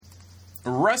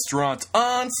Restaurant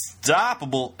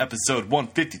Unstoppable, episode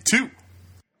 152.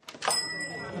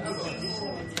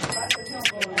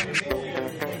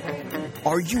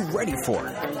 Are you ready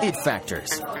for it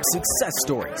factors, success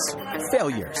stories,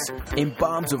 failures, and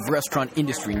bombs of restaurant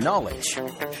industry knowledge?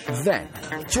 Then,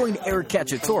 join Eric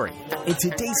Cacciatore and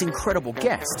today's incredible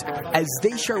guest as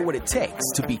they share what it takes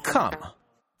to become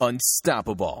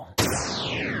unstoppable.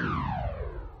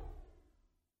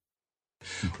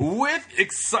 With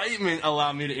excitement,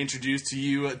 allow me to introduce to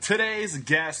you today's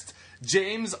guest,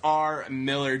 James R.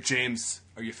 Miller. James,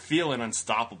 are you feeling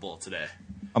unstoppable today?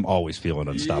 I'm always feeling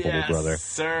unstoppable, brother. Yes,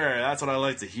 sir. That's what I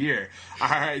like to hear. All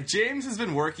right. James has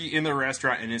been working in the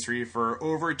restaurant industry for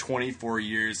over 24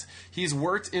 years. He's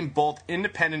worked in both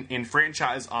independent and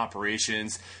franchise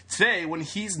operations. Today, when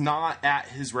he's not at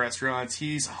his restaurants,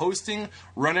 he's hosting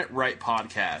Run It Right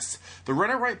podcast. The Run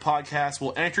It Right podcast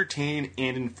will entertain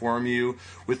and inform you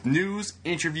with news,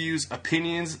 interviews,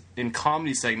 opinions, and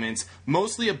comedy segments,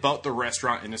 mostly about the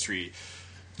restaurant industry.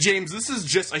 James, this is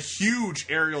just a huge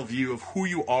aerial view of who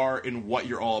you are and what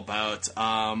you're all about.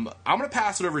 I'm going to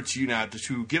pass it over to you now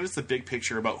to give us the big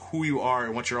picture about who you are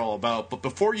and what you're all about. But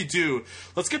before you do,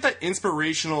 let's get that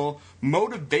inspirational,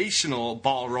 motivational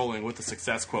ball rolling with the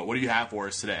success quote. What do you have for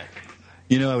us today?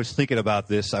 You know, I was thinking about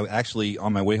this. I actually,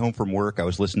 on my way home from work, I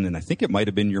was listening, and I think it might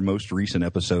have been your most recent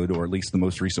episode, or at least the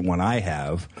most recent one I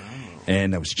have.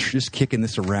 And I was just kicking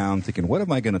this around, thinking, what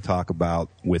am I going to talk about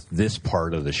with this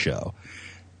part of the show?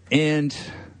 And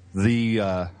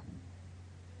the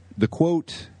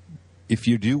quote, "If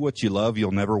you do what you love,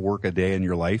 you'll never work a day in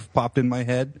your life," popped in my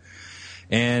head,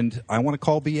 and I want to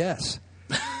call BS.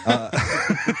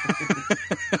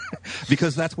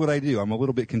 Because that's what I do. I'm a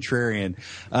little bit contrarian.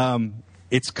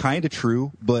 It's kind of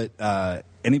true, but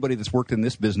anybody that's worked in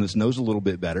this business knows a little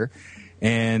bit better,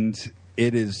 and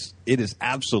it is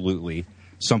absolutely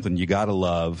something you got to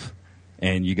love,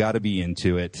 and you got to be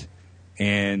into it,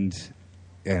 and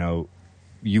you know,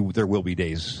 there will be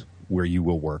days where you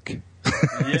will work.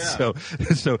 Yeah. so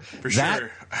For that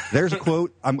sure. There's a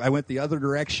quote. I went the other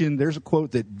direction. There's a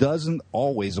quote that doesn't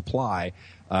always apply,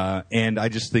 and I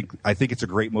think it's a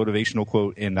great motivational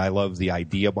quote, and I love the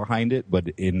idea behind it. But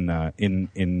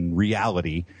in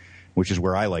reality, which is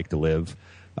where I like to live,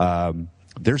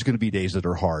 there's going to be days that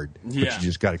are hard, but you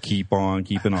just got to keep on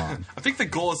keeping on. I think the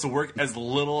goal is to work as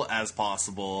little as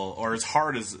possible, or as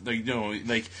hard as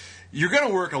you're going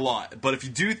to work a lot, but if you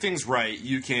do things right,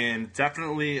 you can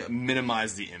definitely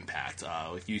minimize the impact.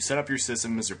 If you set up your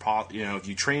systems, if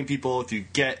you train people, if you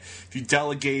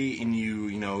delegate and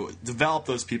you develop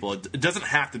those people, it doesn't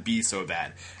have to be so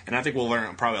bad. And I think we'll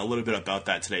learn probably a little bit about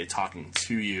that today, talking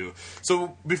to you.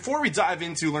 So before we dive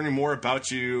into learning more about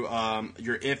you,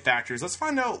 your it factors, let's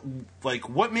find out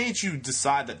what made you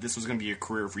decide that this was going to be a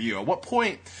career for you. At what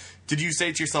point did you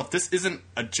say to yourself, this isn't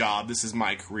a job, this is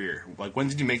my career? When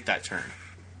did you make that turn?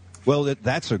 Well,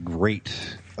 that's a great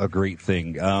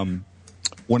thing.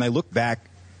 When I look back,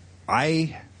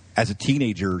 I, as a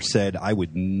teenager, said I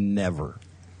would never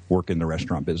work in the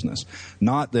restaurant business.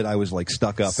 Not that I was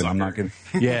stuck up and I'm not going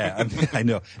to. Yeah, I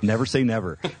know. Never say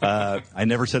never. I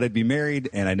never said I'd be married,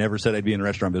 and I never said I'd be in the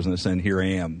restaurant business, and here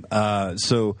I am.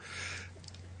 So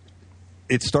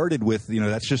it started with,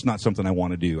 that's just not something I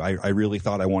want to do. I really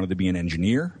thought I wanted to be an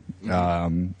engineer.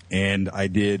 And I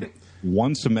did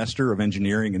one semester of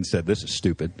engineering and said, this is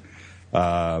stupid.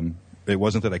 It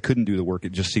wasn't that I couldn't do the work.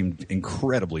 It just seemed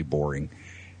incredibly boring.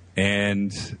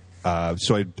 And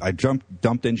so I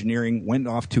dumped engineering, went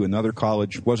off to another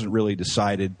college, wasn't really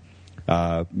decided.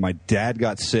 My dad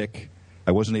got sick.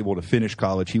 I wasn't able to finish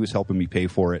college. He was helping me pay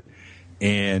for it.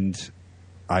 And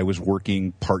I was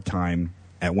working part-time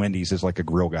at Wendy's as a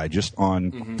grill guy, just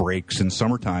on breaks and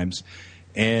summer times.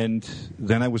 And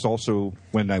then I was also,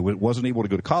 when I wasn't able to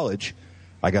go to college,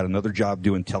 I got another job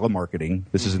doing telemarketing.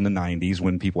 This is in the 90s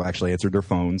when people actually answered their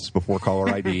phones before caller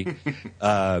ID.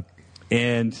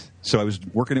 And so I was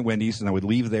working at Wendy's, and I would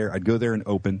leave there. I'd go there and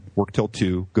open, work till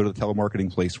 2, go to the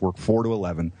telemarketing place, work 4 to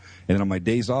 11. And then on my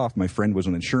days off, my friend was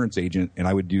an insurance agent, and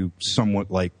I would do somewhat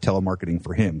like telemarketing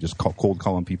for him, just cold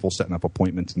calling people, setting up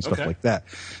appointments and stuff like that.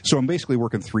 So I'm basically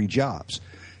working 3 jobs.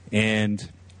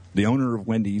 And the owner of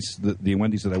Wendy's, the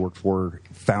Wendy's that I worked for,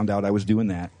 found out I was doing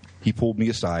that. He pulled me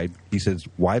aside. He says,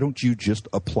 why don't you just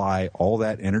apply all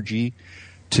that energy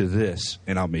to this,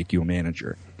 and I'll make you a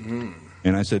manager.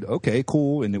 And I said, okay,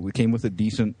 cool. And it came with a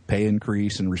decent pay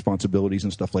increase and responsibilities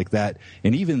and stuff like that.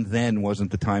 And even then wasn't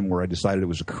the time where I decided it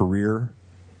was a career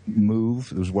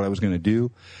move. It was what I was going to do.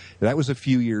 That was a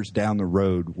few years down the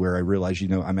road where I realized,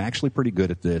 I'm actually pretty good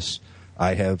at this.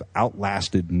 I have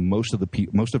outlasted most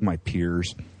of my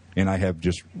peers. and I have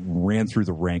just ran through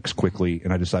the ranks quickly.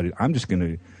 And I decided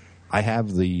I have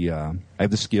the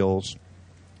skills,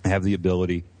 I have the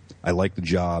ability, I like the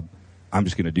job. I'm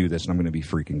just going to do this, and I'm going to be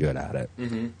freaking good at it.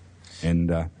 Mm-hmm.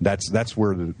 And that's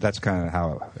kind of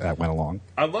how that went along.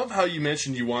 I love how you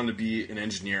mentioned you wanted to be an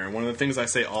engineer. And one of the things I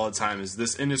say all the time is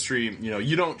this industry,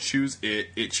 you don't choose it;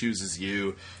 it chooses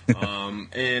you.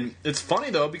 And it's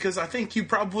funny though, because I think you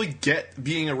probably get,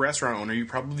 being a restaurant owner, you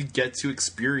probably get to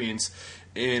experience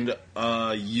and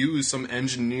use some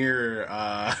engineer.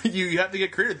 You have to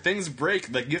get creative. Things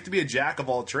break. Like, you have to be a jack of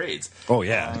all trades. Oh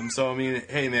yeah. So I mean,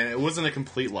 hey man, it wasn't a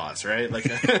complete loss, right? Like,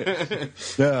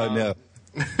 no.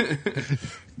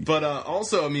 But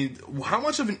also, I mean, how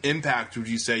much of an impact would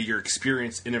you say your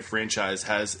experience in a franchise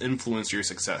has influenced your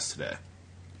success today?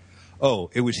 Oh,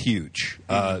 it was huge.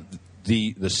 Mm-hmm.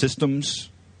 The systems,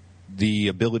 the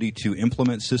ability to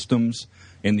implement systems,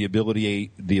 and the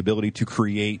ability to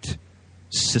create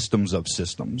systems of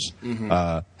systems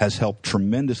has helped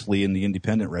tremendously in the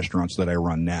independent restaurants that I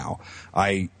run now.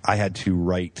 I had to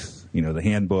write, the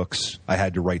handbooks. I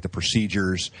had to write the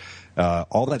procedures,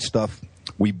 all that stuff.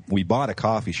 We bought a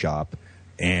coffee shop,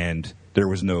 and there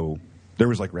was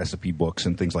like recipe books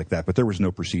and things like that, but there was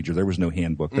no procedure, there was no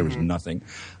handbook, there was nothing.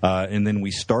 And then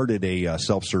we started a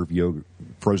self-serve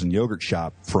frozen yogurt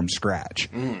shop from scratch,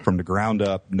 from the ground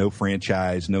up, no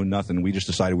franchise, no nothing. We just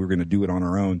decided we were going to do it on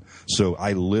our own. So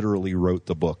I literally wrote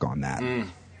the book on that.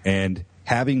 And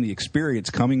having the experience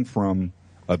coming from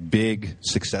a big,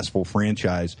 successful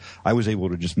franchise, I was able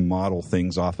to just model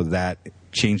things off of that,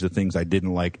 change the things I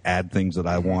didn't like, add things that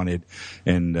I wanted,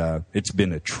 and it's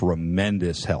been a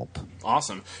tremendous help.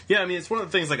 Awesome. Yeah, I mean, it's one of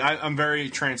the things, like, I'm very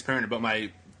transparent about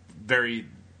my very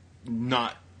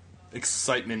not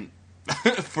excitement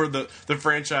for the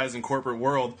franchise and corporate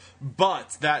world,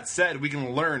 but that said, we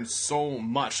can learn so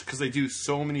much because they do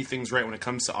so many things right when it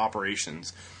comes to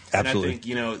operations.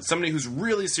 Absolutely. And I think, somebody who's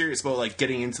really serious about, like,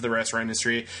 getting into the restaurant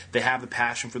industry, they have the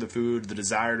passion for the food, the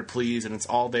desire to please, and it's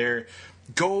all there.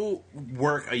 Go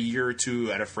work a year or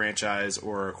two at a franchise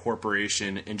or a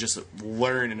corporation and just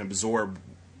learn and absorb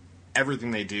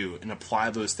everything they do and apply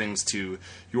those things to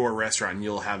your restaurant, and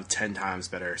you'll have 10 times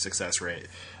better success rate.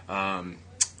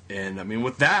 And, I mean,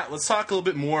 with that, let's talk a little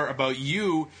bit more about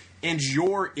you and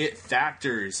your it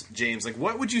factors, James. Like,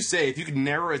 what would you say if you could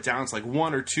narrow it down to, like,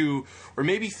 1 or 2 or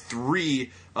maybe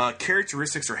 3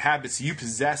 characteristics or habits you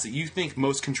possess that you think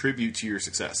most contribute to your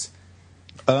success?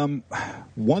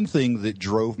 One thing that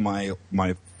drove my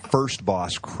first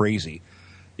boss crazy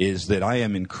is that I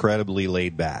am incredibly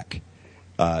laid back.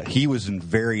 He was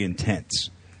very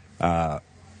intense. I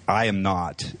am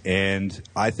not, and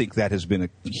I think that has been a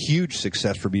huge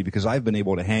success for me because I've been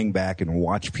able to hang back and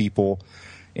watch people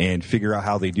and figure out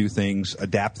how they do things,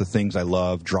 adapt the things I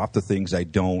love, drop the things I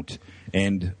don't,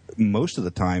 and most of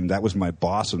the time that was my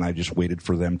boss, and I just waited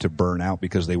for them to burn out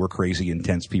because they were crazy,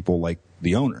 intense people like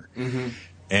the owner. Mm-hmm.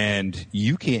 And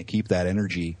you can't keep that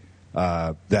energy,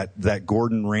 that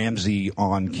Gordon Ramsay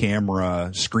on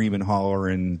camera screaming,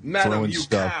 hollering, Madam, throwing you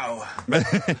stuff. Cow.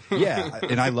 Yeah,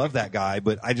 and I love that guy,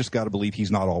 but I just got to believe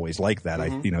he's not always like that.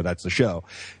 Mm-hmm. That's the show,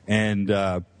 and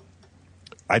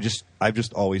I've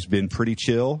just always been pretty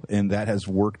chill, and that has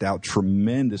worked out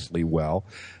tremendously well.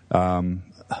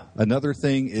 Another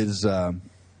thing is I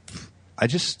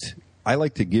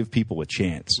like to give people a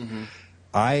chance.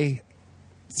 Mm-hmm.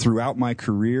 Throughout my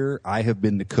career, I have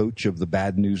been the coach of the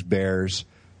Bad News Bears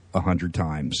 100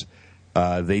 times.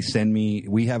 They send me,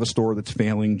 we have a store that's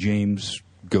failing, James,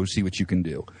 go see what you can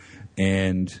do.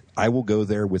 And I will go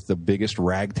there with the biggest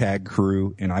ragtag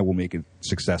crew, and I will make it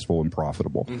successful and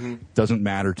profitable. Mm-hmm. Doesn't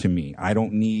matter to me. I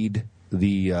don't need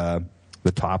the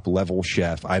top level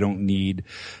chef. I don't need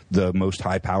the most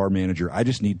high power manager. I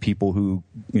just need people who,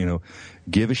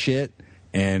 give a shit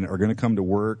and are going to come to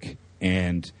work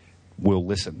and will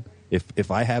listen. If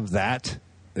I have that,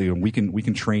 we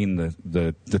can train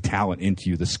the talent into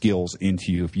you, the skills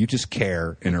into you. If you just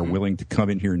care and are willing to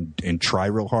come in here and try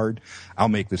real hard, I'll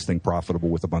make this thing profitable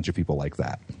with a bunch of people like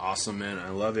that. Awesome, man. I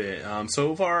love it.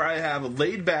 So far, I have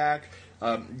laid back,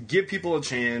 give people a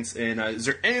chance, and is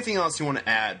there anything else you want to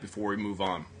add before we move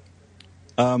on?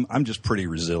 I'm just pretty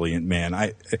resilient, man.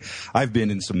 I've been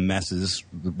in some messes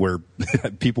where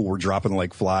people were dropping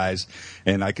like flies,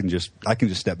 and I can just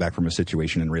step back from a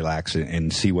situation and relax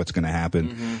and see what's going to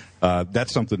happen. Mm-hmm.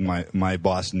 That's something my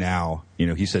boss now,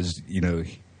 he says,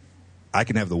 I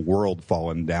can have the world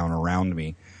falling down around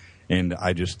me, and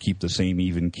I just keep the same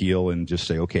even keel and just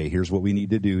say, okay, here's what we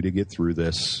need to do to get through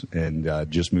this, and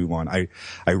just move on. I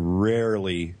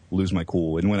rarely lose my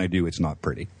cool, and when I do, it's not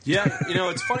pretty. Yeah,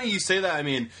 it's funny you say that. I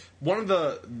mean, one of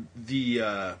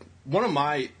the one of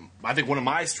my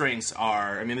strengths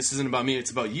are, I mean, this isn't about me,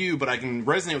 it's about you, but I can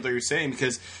resonate with what you're saying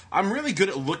because I'm really good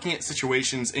at looking at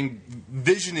situations and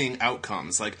visioning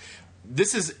outcomes. Like,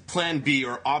 this is plan B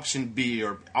or option B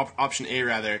or option A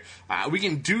rather. We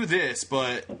can do this,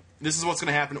 but this is what's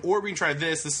going to happen. Or we can try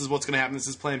this. This is what's going to happen. This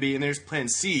is plan B, and there's plan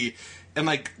C. And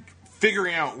like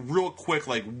figuring out real quick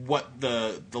like what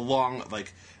the long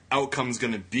like outcome's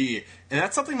going to be. And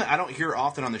that's something that I don't hear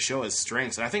often on the show as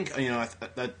strengths. And I think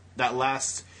that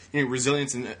last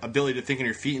resilience and ability to think on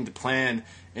your feet and to plan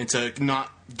and to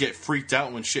not get freaked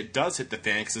out when shit does hit the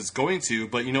fan, because it's going to.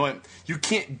 But you know what? You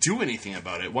can't do anything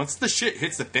about it. Once the shit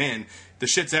hits the fan, the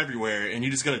shit's everywhere, and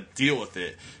you just got to deal with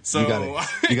it. So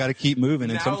you got to keep moving,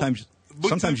 and sometimes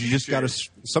you just got to.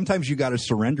 Sometimes you got to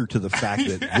surrender to the fact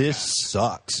that this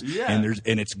sucks, and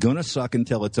it's gonna suck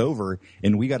until it's over.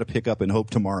 And we got to pick up and hope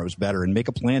tomorrow's better, and make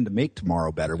a plan to make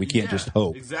tomorrow better. We can't just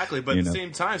hope. Exactly, but at the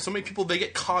same time, so many people they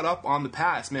get caught up on the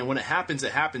past. Man, when it happens,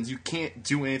 it happens. You can't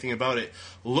do anything about it.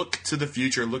 Look to the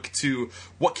future. Look to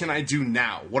what can I do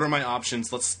now? What are my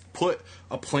options? Let's put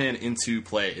a plan into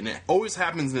play. And it always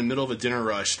happens in the middle of a dinner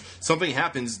rush. Something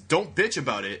happens. Don't bitch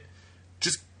about it.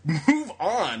 Just move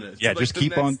on. Yeah, just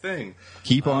keep on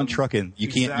trucking. You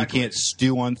can't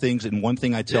stew on things. And one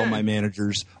thing I tell my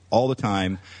managers all the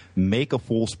time: make a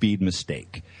full speed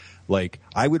mistake. Like,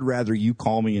 I would rather you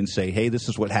call me and say, "Hey, this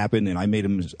is what happened, and I made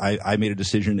a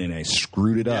decision and I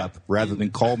screwed it up," rather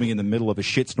than call me in the middle of a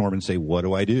shitstorm and say, "What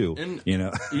do I do?" And,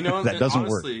 that doesn't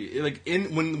honestly, work.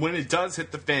 Like when it does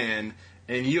hit the fan,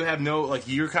 and you have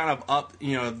you're kind of up,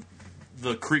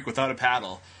 the creek without a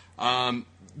paddle.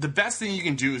 The best thing you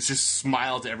can do is just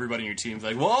smile to everybody in your team.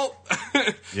 Like, well,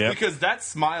 because that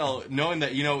smile, knowing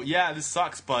that, this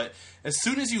sucks, but as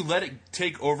soon as you let it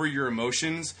take over your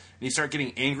emotions and you start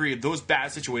getting angry, those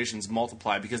bad situations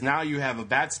multiply, because now you have a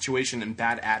bad situation and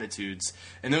bad attitudes,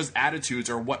 and those attitudes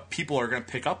are what people are going to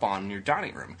pick up on in your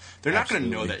dining room. They're not going to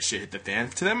know that shit hit the fan.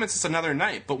 To them, it's just another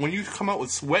night. But when you come out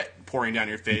with sweat pouring down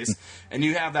your face and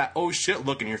you have that oh shit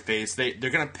look in your face, they're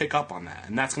going to pick up on that,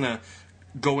 and that's going to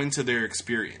go into their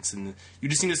experience. And you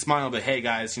just need to smile, but hey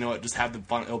guys, you know what, just have the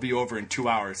fun. It'll be over in 2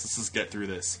 hours. Let's just get through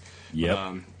this. Yep.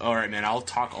 All right, man, I'll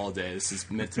talk all day. This is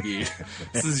meant to be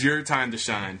this is your time to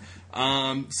shine.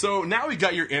 So now we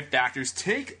got your it factors.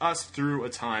 Take us through a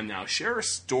time now. Share a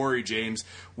story, James,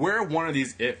 where one of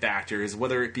these it factors,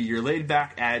 whether it be your laid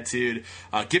back attitude,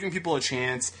 giving people a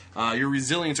chance, your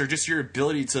resilience, or just your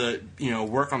ability to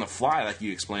work on the fly like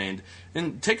you explained,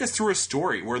 and take us through a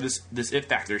story where this it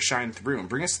factor shined through and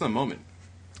bring us to the moment.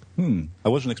 I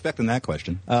wasn't expecting that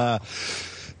question.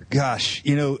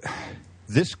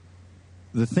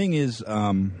 The thing is,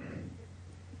 when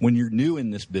you're new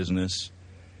in this business,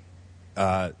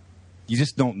 you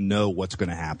just don't know what's going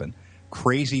to happen.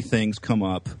 Crazy things come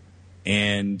up,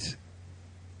 and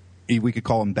we could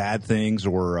call them bad things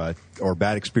or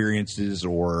bad experiences,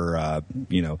 or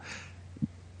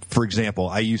For example,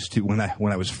 I used to when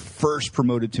I was first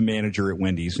promoted to manager at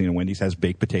Wendy's. Wendy's has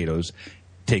baked potatoes.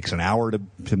 It takes an hour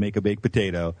to make a baked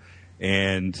potato,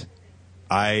 and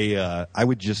I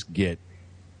would just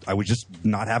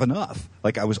not have enough.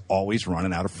 Like, I was always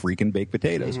running out of freaking baked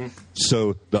potatoes. Mm-hmm.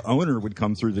 So the owner would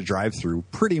come through the drive-thru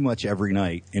pretty much every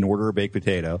night and order a baked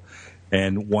potato.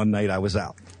 And one night I was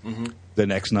out. Mm-hmm. The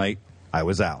next night I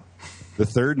was out. The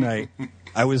third night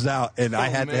I was out, and I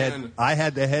had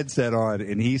the headset on,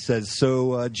 and he says,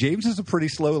 "So James is a pretty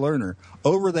slow learner."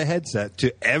 Over the headset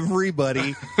to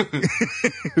everybody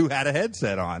who had a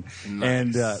headset on.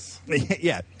 Nice.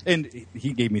 And and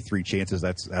he gave me 3 chances.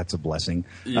 That's a blessing.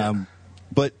 Yeah.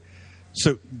 But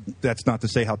so that's not to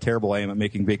say how terrible I am at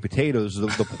making baked potatoes.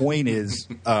 The point is,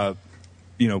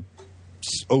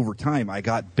 over time I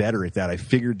got better at that. I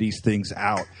figured these things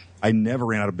out. I never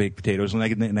ran out of baked potatoes, and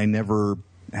I never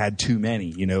had too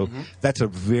many. Mm-hmm. That's a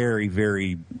very,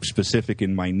 very specific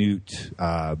and minute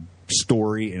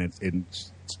story, and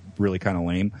it's really kind of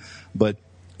lame. But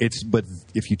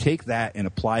if you take that and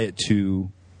apply it to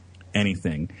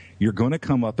anything, you're going to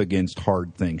come up against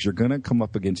hard things. You're going to come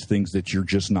up against things that you're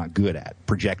just not good at.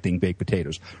 Projecting baked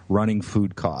potatoes, running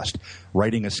food cost,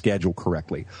 writing a schedule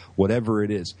correctly, whatever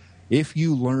it is. If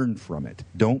you learn from it,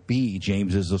 don't be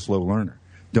James is a slow learner.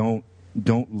 Don't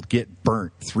get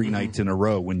burnt 3 nights in a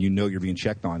row when you know you're being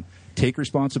checked on. Take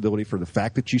responsibility for the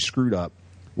fact that you screwed up.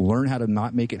 Learn how to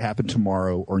not make it happen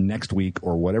tomorrow or next week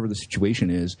or whatever the situation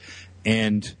is,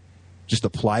 and just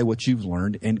apply what you've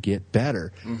learned and get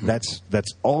better. Mm-hmm.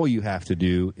 That's all you have to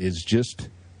do. Is just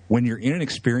when you're in an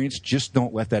experience, just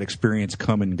don't let that experience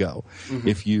come and go. Mm-hmm.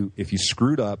 If you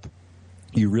screwed up,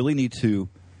 you really need to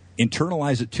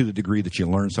internalize it to the degree that you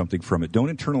learn something from it. Don't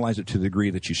internalize it to the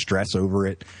degree that you stress over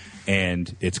it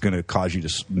and it's going to cause you to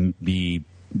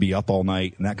be up all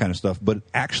night and that kind of stuff. But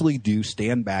actually do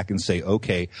stand back and say,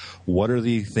 okay, what are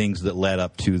the things that led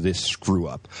up to this screw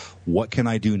up? What can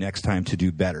I do next time to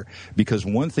do better? Because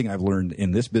one thing I've learned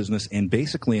in this business and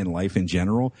basically in life in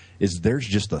general is there's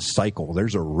just a cycle.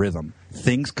 There's a rhythm.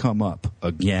 Things come up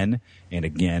again and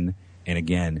again and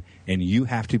again, and you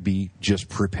have to be just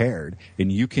prepared.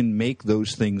 And you can make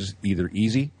those things either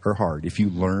easy or hard. If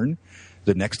you learn,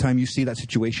 the next time you see that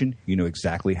situation, you know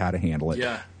exactly how to handle it.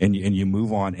 Yeah. And you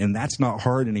move on. And that's not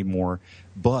hard anymore.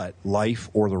 But life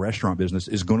or the restaurant business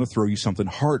is going to throw you something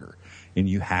harder. And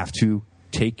you have to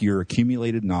take your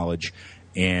accumulated knowledge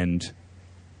and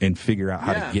figure out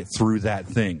how to get through that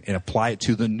thing and apply it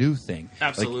to the new thing.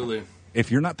 Absolutely. Like, if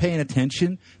you're not paying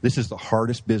attention, this is the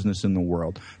hardest business in the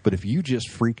world. But if you just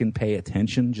freaking pay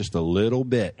attention just a little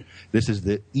bit, this is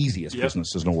the easiest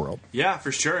business in the world. Yeah,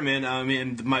 for sure, man. I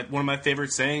mean, one of my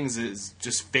favorite sayings is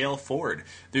just fail forward.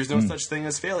 There's no such thing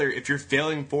as failure. If you're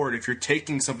failing forward, if you're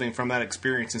taking something from that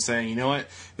experience and saying, you know what,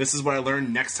 this is what I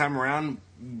learned next time around,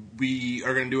 we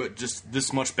are going to do it just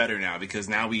this much better now because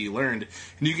now we learned.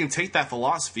 And you can take that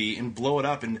philosophy and blow it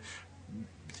up and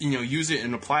use it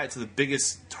and apply it to the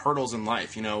biggest hurdles in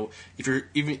life.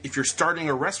 If you're starting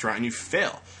a restaurant and you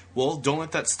fail, well, don't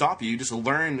let that stop you. You just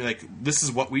learn, like, this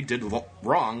is what we did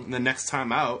wrong. And the next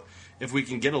time out, if we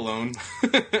can get a loan,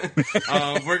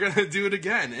 we're going to do it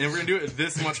again. And we're going to do it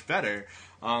this much better.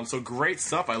 So great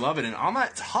stuff. I love it. And on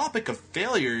that topic of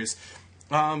failures,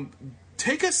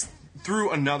 take us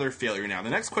through another failure now. The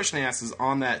next question I ask is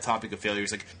on that topic of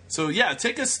failures.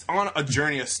 Take us on a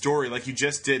journey, a story like you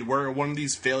just did, where one of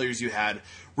these failures you had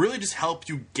really just helped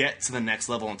you get to the next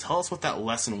level, and tell us what that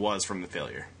lesson was from the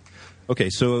failure. Okay,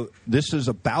 so this is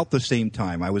about the same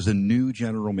time. I was a new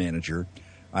general manager.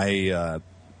 I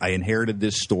inherited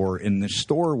this store, and this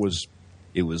store was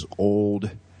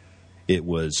old, it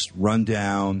was run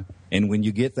down, and when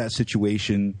you get that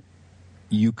situation,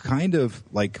 you kind of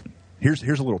like. Here's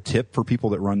a little tip for people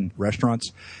that run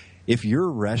restaurants. If your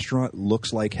restaurant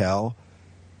looks like hell,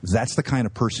 that's the kind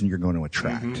of person you're going to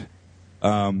attract.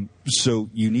 Mm-hmm. So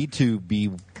you need to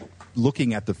be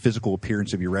looking at the physical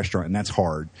appearance of your restaurant, and that's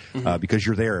hard because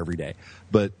you're there every day.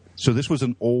 But so this was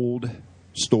an old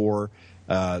store.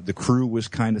 The crew was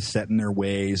kind of set in their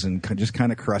ways and just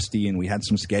kind of crusty, and we had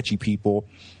some sketchy people.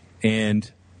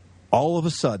 And all of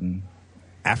a sudden,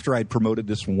 after I'd promoted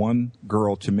this one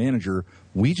girl to manager,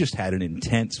 we just had an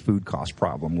intense food cost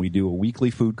problem. We do a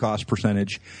weekly food cost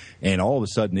percentage, and all of a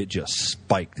sudden it just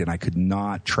spiked, and I could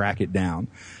not track it down.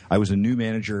 I was a new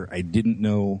manager. I didn't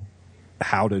know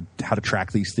how to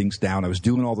track these things down. I was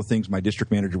doing all the things my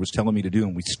district manager was telling me to do,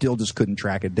 and we still just couldn't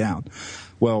track it down.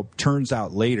 Well, turns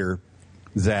out later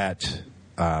that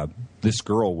this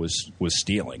girl was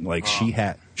stealing. Like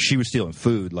she was stealing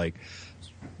food. Like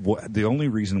the only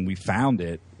reason we found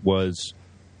it was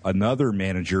another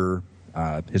manager.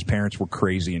 His parents were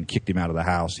crazy and kicked him out of the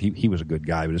house. He was a good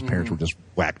guy, but his parents were just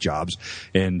whack jobs.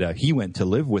 And he went to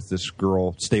live with this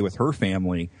girl, stay with her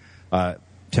family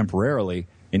temporarily.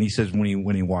 And he says when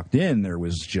he walked in, there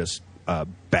was just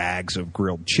bags of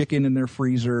grilled chicken in their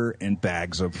freezer and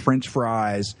bags of French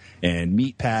fries and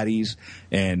meat patties.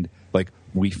 And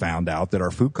we found out that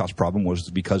our food cost problem was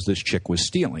because this chick was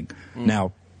stealing.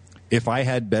 Now, if I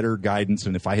had better guidance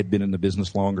and if I had been in the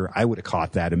business longer, I would have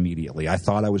caught that immediately. I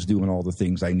thought I was doing all the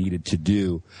things I needed to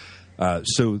do.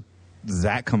 So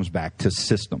that comes back to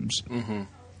systems. Mm-hmm.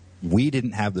 We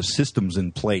didn't have the systems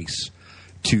in place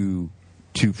to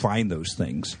find those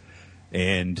things.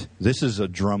 And this is a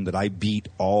drum that I beat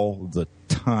all the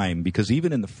time because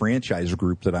even in the franchise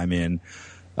group that I'm in,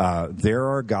 there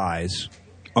are guys,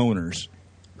 owners,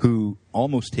 who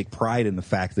almost take pride in the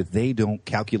fact that they don't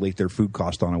calculate their food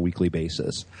cost on a weekly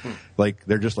basis.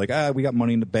 They're just like, we got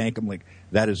money in the bank. I'm like,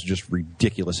 that is just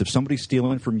ridiculous. If somebody's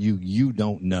stealing from you, you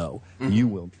don't know.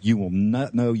 Mm-hmm. You will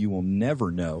not know. You will never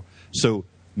know. So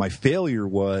my failure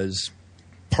was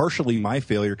partially my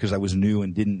failure because I was new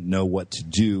and didn't know what to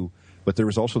do. But there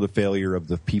was also the failure of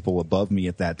the people above me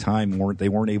at that time. They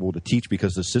weren't able to teach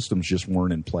because the systems just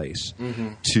weren't in place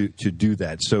to do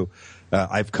that. So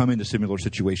I've come into similar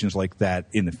situations like that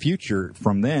in the future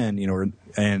from then,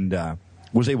 and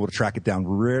was able to track it down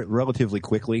relatively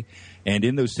quickly. And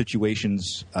in those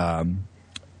situations, I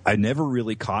never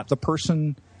really caught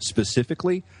the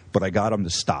specifically, but I got them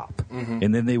to stop,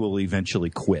 and then they will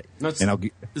eventually quit. And I'll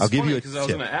give you a tip. Because I was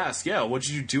going to ask, what did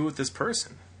you do with this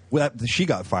person? she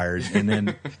got fired,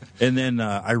 and then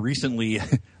I recently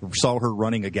saw her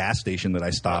running a gas station that I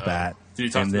stop at. Did you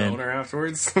talk to the owner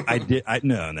afterwards? I did.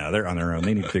 No, they're on their own.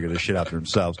 They need to figure this shit out for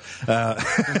themselves.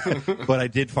 But I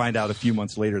did find out a few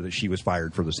months later that she was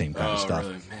fired for the same kind of stuff,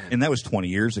 really? Man. And that was 20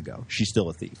 years ago. She's still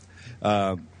a thief.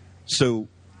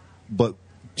 But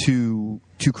to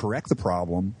correct the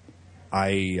problem,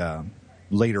 I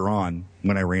later on,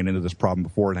 when I ran into this problem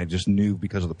before, and I just knew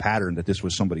because of the pattern that this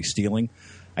was somebody stealing,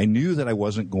 I knew that I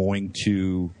wasn't going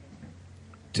to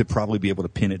probably be able to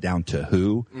pin it down to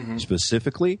who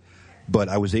specifically, but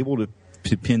I was able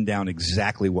to pin down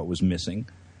exactly what was missing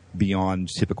beyond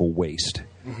typical waste.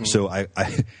 So I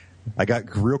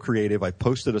got real creative. I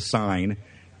posted a sign,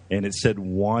 and it said,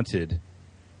 "Wanted.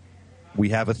 We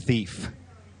have a thief."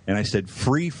 And I said,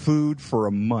 "Free food for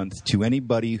a month to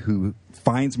anybody who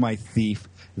finds my thief.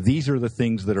 These are the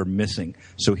things that are missing.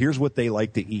 So here's what they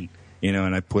like to eat."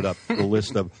 And I put up a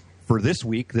list of, for this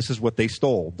week, this is what they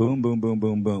stole. Boom, boom, boom,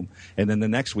 boom, boom. And then the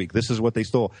next week, this is what they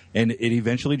stole. And it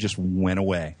eventually just went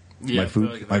away. Yeah,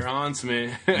 they're on to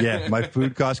me. Yeah, my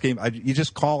food cost came. You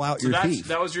just call out your thief.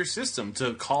 That was your system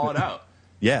to call it out.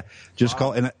 Yeah, just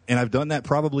call, and I've done that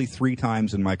probably 3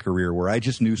 times in my career where I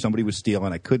just knew somebody was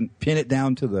stealing. I couldn't pin it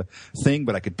down to the thing,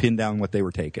 but I could pin down what they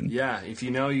were taking. Yeah, if you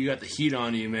know you got the heat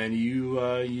on you, man,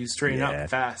 you straighten up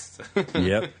fast.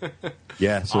 Yep.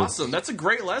 Yeah. So awesome. That's a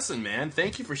great lesson, man.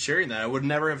 Thank you for sharing that. I would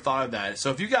never have thought of that.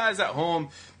 So if you guys at home,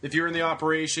 if you're in the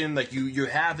operation, like you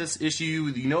have this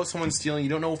issue, you know someone's stealing, you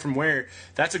don't know from where,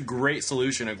 that's a great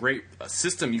solution, a great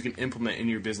system you can implement in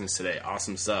your business today.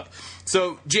 Awesome stuff.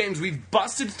 So, James, we've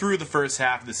busted through the first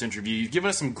half of this interview. You've given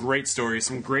us some great stories,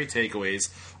 some great takeaways,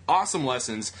 awesome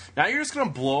lessons. Now you're just going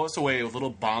to blow us away with little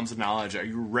bombs of knowledge. Are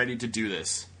you ready to do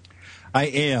this? I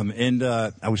am, and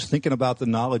I was thinking about the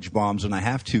knowledge bombs, and I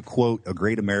have to quote a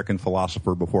great American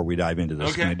philosopher before we dive into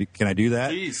this. Okay. Can I do that?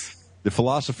 Please. The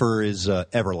philosopher is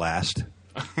Everlast,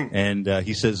 and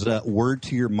he says, "Word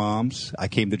to your moms, I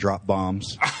came to drop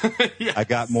bombs. Yes. I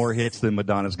got more hits than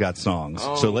Madonna's got songs."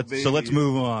 Oh, so let's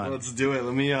move on. Let's do it.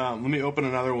 Let me open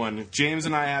another one. James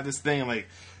and I have this thing like.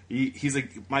 He's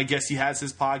like, my guest, he has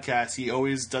his podcast. He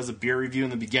always does a beer review in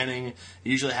the beginning.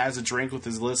 He usually has a drink with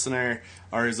his listener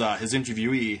or his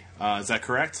interviewee. Is that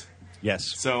correct?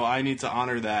 Yes. So I need to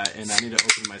honor that, and I need to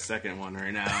open my second one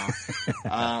right now.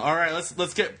 All right,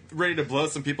 let's get ready to blow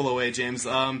some people away, James.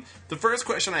 The first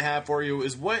question I have for you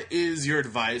is, what is your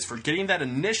advice for getting that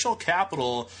initial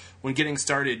capital when getting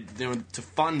started to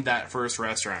fund that first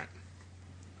restaurant?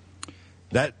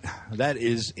 That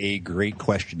is a great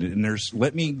question, and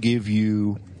let me give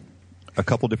you a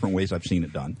couple different ways I've seen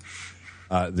it done.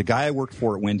 The guy I worked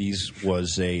for at Wendy's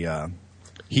was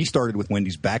he started with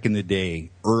Wendy's back in the day,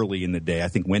 early in the day. I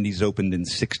think Wendy's opened in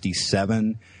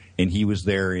 '67, and he was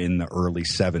there in the early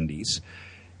 '70s,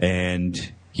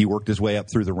 and he worked his way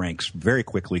up through the ranks very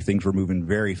quickly. Things were moving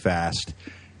very fast,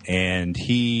 and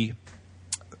he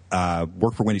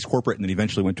worked for Wendy's corporate, and then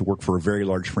eventually went to work for a very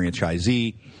large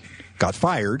franchisee. Got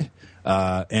fired,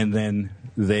 and then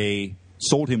they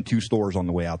sold him 2 stores on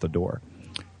the way out the door.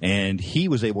 And he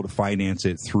was able to finance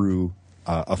it through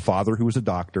a father who was a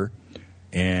doctor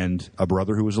and a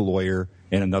brother who was a lawyer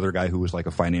and another guy who was like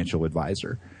a financial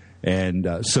advisor. And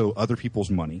so other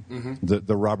people's money,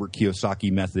 the Robert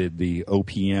Kiyosaki method, the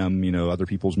OPM, other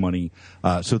people's money.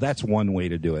 So that's one way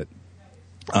to do it.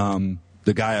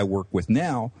 The guy I work with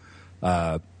now,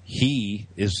 he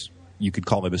is... You could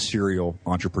call him a serial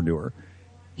entrepreneur.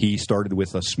 He started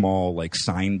with a small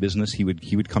sign business. He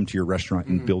would come to your restaurant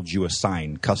and build you a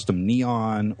sign, custom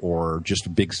neon, or just a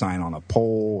big sign on a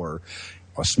pole, or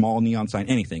a small neon sign,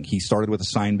 anything. He started with a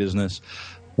sign business,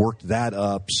 worked that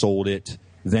up, sold it,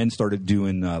 then started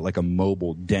doing a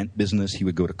mobile dent business. He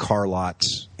would go to car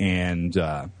lots and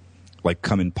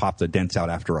come and pop the dents out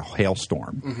after a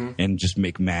hailstorm and just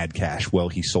make mad cash. Well,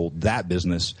 he sold that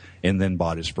business and then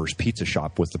bought his first pizza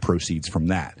shop with the proceeds from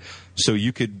that. So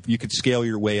you could scale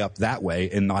your way up that way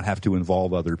and not have to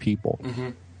involve other people.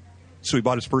 So he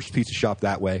bought his first pizza shop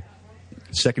that way.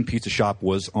 Second pizza shop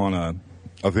was on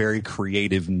a very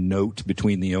creative note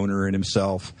between the owner and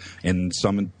himself and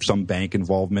some bank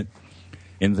involvement.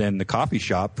 And then the coffee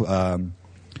shop,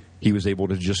 he was able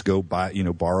to just go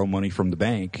borrow money from the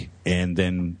bank, and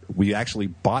then we actually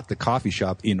bought the coffee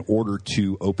shop in order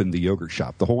to open the yogurt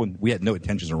shop. We had no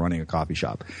intentions of running a coffee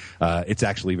shop. It's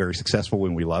actually very successful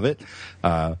and we love it.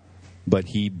 But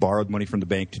he borrowed money from the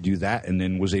bank to do that, and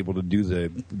then was able to do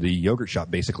the yogurt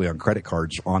shop basically on credit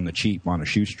cards on the cheap, on a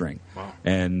shoestring. Wow.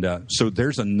 And so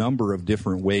there's a number of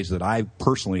different ways that I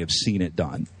personally have seen it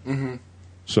done.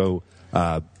 So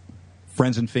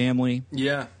friends and family.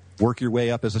 Yeah. work your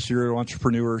way up as a serial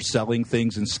entrepreneur, selling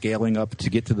things and scaling up to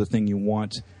get to the thing you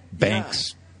want.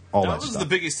 Banks, all that was stuff. The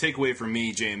biggest takeaway for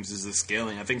me, James, is the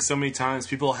scaling. I think so many times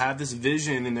people have this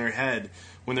vision in their head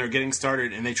when they're getting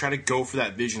started, and they try to go for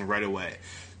that vision right away.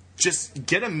 Just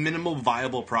get a minimal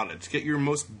viable product. Get your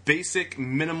most basic,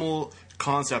 minimal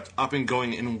concept up and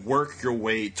going and work your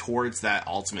way towards that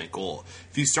ultimate goal.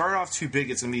 If you start off too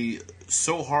big, it's going to be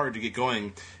so hard to get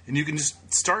going, and you can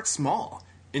just start small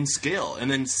and scale and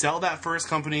then sell that first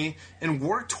company and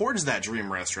work towards that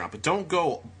dream restaurant. But don't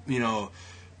go,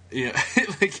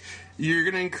 like you're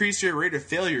going to increase your rate of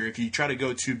failure if you try to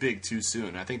go too big too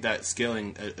soon. I think that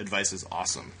scaling advice is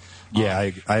awesome.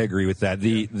 Yeah, I agree with that.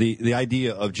 The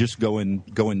idea of just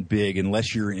going big,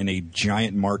 unless you're in a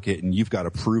giant market and you've got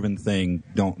a proven thing,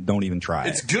 don't even try.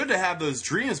 It's good to have those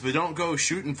dreams, but don't go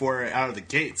shooting for it out of the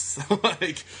gates.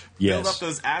 Build up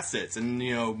those assets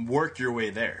and work your way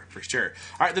there for sure.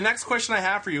 All right, the next question I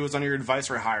have for you is on your advice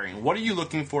for hiring. What are you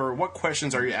looking for? What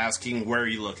questions are you asking? Where are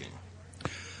you looking?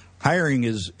 Hiring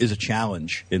is a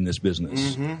challenge in this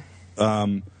business.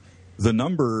 Mm-hmm. The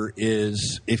number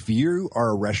is, if you are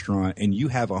a restaurant and you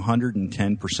have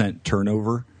 110%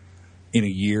 turnover in a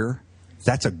year,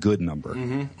 that's a good number.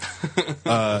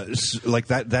 Mm-hmm. Like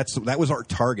that was our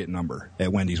target number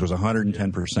at Wendy's, was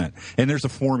 110%. And there's a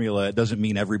formula. It doesn't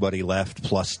mean everybody left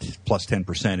plus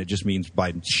 10%. It just means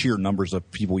by sheer numbers of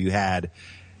people you had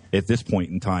at this point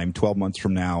in time, 12 months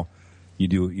from now, you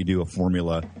do a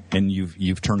formula and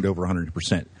you've turned over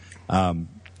 100%.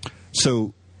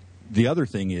 So the other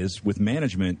thing is, with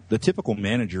management, the typical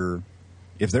manager,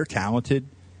 if they're talented,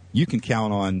 you can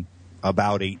count on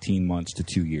about 18 months to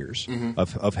 2 years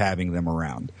of having them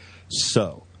around.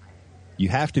 So you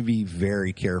have to be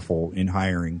very careful in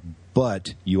hiring,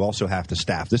 but you also have to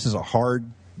staff. This is a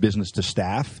hard business to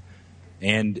staff,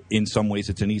 and in some ways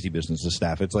it's an easy business to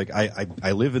staff. It's like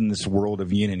I live in this world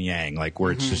of yin and yang, like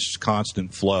where it's just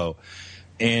constant flow.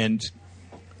 And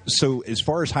so as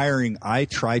far as hiring, I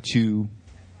try to...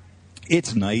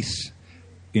 It's nice.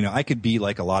 I could be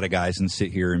like a lot of guys and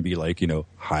sit here and be like,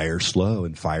 hire slow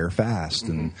and fire fast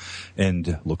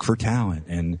and look for talent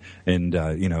and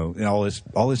all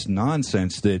this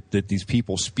nonsense that these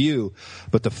people spew.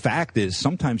 But the fact is,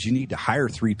 sometimes you need to hire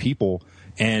 3 people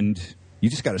and you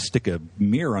just got to stick a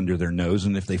mirror under their nose,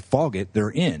 and if they fog it,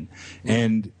 they're in.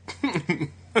 And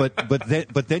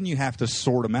but then you have to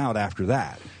sort them out after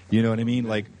that. You know what I mean?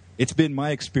 Like, it's been my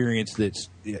experience that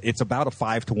it's about a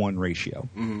 5-to-1 ratio.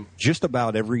 Mm-hmm. Just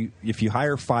about if you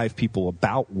hire 5 people,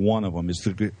 about one of them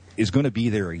is going to be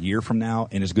there a year from now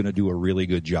and is going to do a really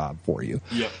good job for you.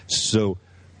 Yep. So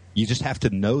you just have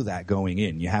to know that going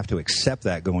in. You have to accept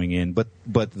that going in. But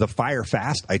the fire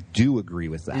fast, I do agree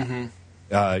with that. Mm-hmm.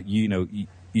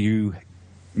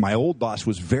 My old boss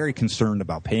was very concerned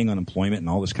about paying unemployment and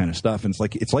all this kind of stuff. And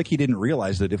it's like he didn't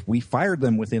realize that if we fired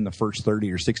them within the first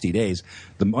 30 or 60 days,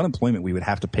 the unemployment we would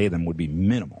have to pay them would be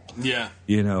minimal. Yeah.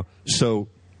 So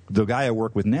the guy I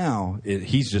work with now,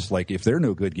 he's just like, if they're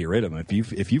no good, get rid of them.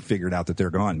 If you figured out that they're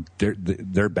gone,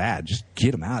 they're bad, just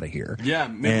get them out of here. Yeah,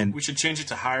 maybe we should change it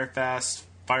to hire fast,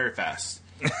 fire fast.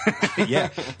 Yeah,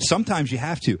 sometimes you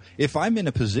have to. If I'm in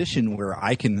a position where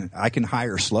I can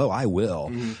hire slow, I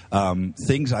will. Mm-hmm.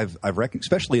 Things I've reckoned,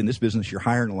 especially in this business, you're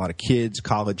hiring a lot of kids,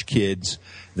 college kids,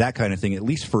 that kind of thing, at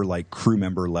least for like crew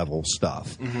member level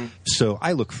stuff. Mm-hmm. So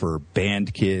I look for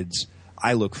band kids.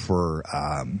 I look for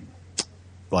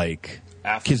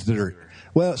kids that are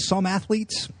some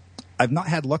athletes. I've not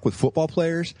had luck with football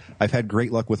players. I've had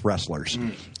great luck with wrestlers.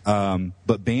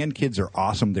 But band kids are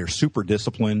awesome. They're super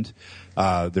disciplined.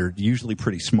 They're usually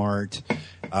pretty smart.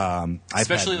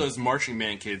 Especially those marching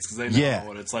band kids, because they know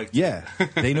what it's like.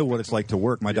 They know what it's like to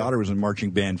work. My daughter was in marching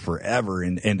band forever,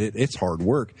 and it's hard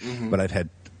work. Mm-hmm. But I've had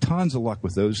tons of luck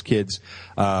with those kids.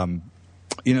 I'm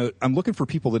looking for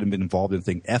people that have been involved in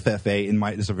things.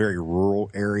 FFA it's a very rural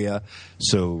area,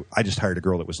 so I just hired a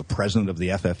girl that was the president of the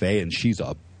FFA, and she's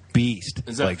a beast.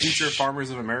 Is that Future Farmers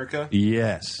of America?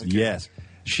 Yes, okay. Yes.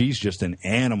 She's just an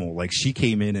animal. Like, she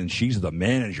came in and she's the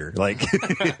manager. Like,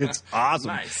 it's awesome.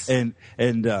 Nice. And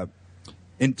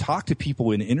talk to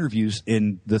people in interviews.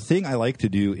 And the thing I like to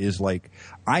do is, like,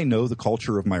 I know the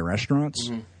culture of my restaurants,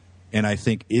 mm-hmm. and I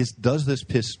think, does this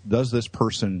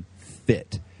person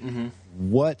fit? Mm-hmm.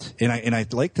 And I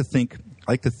like to think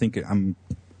I'm,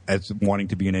 as wanting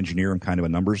to be an engineer, I'm kind of a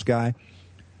numbers guy.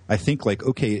 I think, like,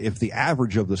 okay, if the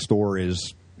average of the store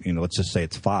is, let's just say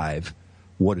it's 5,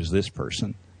 what is this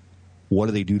person? What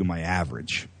do they do to my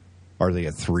average? Are they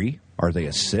a 3? Are they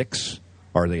a 6?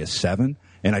 Are they a 7?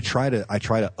 And I try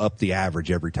to up the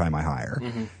average every time I hire.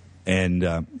 Mm-hmm.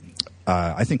 And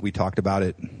I think we talked about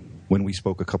it when we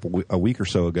spoke a week or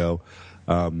so ago,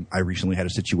 I recently had a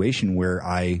situation where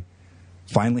I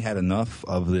finally had enough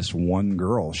of this one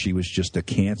girl. She was just a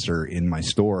cancer in my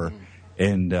store,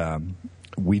 and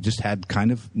we just had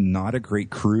kind of not a great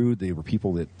crew. They were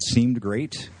people that seemed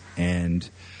great, and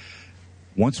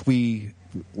once we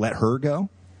let her go,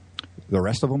 the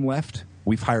rest of them left.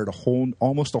 We've hired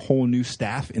almost a whole new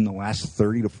staff in the last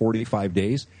 30 to 45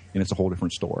 days, and it's a whole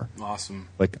different store. Awesome.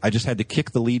 Like, I just had to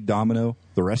kick the lead domino.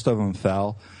 The rest of them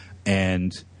fell,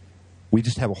 and we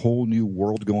just have a whole new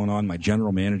world going on. My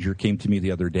general manager came to me the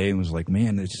other day and was like,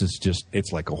 man,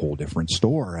 it's like a whole different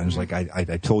store. And I was like,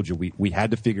 I told you, we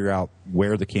had to figure out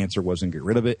where the cancer was and get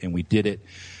rid of it, and we did it.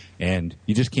 And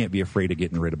you just can't be afraid of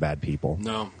getting rid of bad people.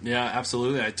 No, yeah,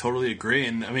 absolutely. I totally agree.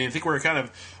 And I mean, I think we're kind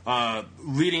of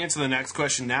leading into the next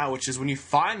question now, which is when you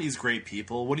find these great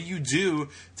people, what do you do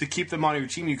to keep them on your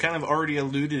team? You kind of already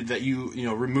alluded that you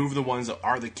remove the ones that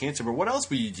are the cancer, but what else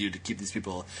will you do to keep these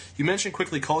people? You mentioned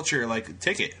quickly culture, like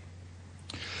Ticket.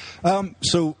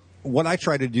 So what I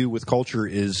try to do with culture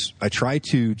is I try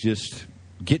to just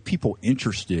get people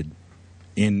interested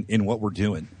in what we're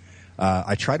doing.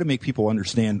 I try to make people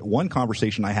understand. One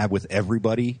conversation I have with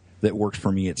everybody that works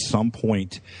for me at some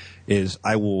point is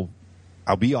I'll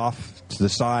be off to the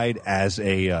side as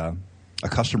a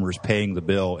customer is paying the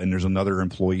bill, and there's another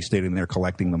employee standing there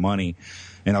collecting the money,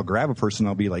 and I'll grab a person.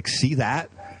 I'll be like, see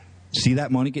that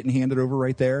money getting handed over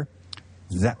right there?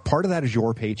 That part of that is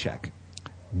your paycheck.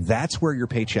 That's where your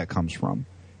paycheck comes from.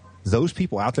 Those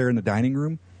people out there in the dining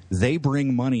room, they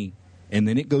bring money, and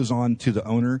then it goes on to the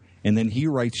owner, and then he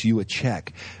writes you a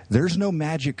check. There's no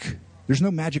magic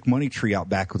money tree out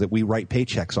back that we write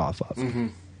paychecks off of. Mm-hmm.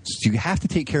 So you have to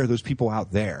take care of those people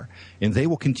out there, and they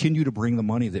will continue to bring the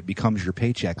money that becomes your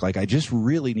paycheck. Like, I just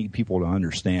really need people to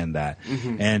understand that.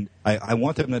 Mm-hmm. And I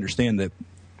want them to understand that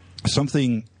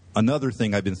another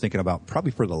thing I've been thinking about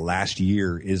probably for the last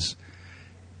year is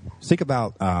think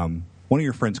about one of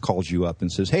your friends calls you up and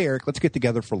says, hey, Eric, let's get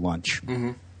together for lunch.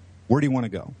 Mm-hmm. Where do you want to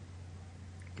go?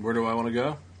 Where do I want to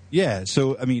go? Yeah,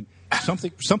 so I mean,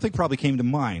 something probably came to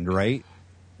mind, right?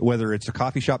 Whether it's a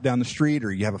coffee shop down the street,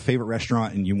 or you have a favorite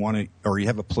restaurant and or you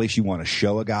have a place you want to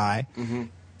show a guy. Mm-hmm.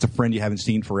 It's a friend you haven't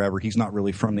seen forever. He's not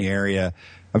really from the area.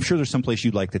 I'm sure there's some place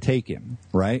you'd like to take him,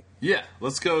 right? Yeah,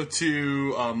 let's go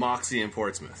to Moxie in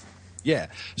Portsmouth. Yeah.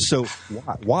 So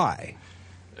why?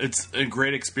 It's a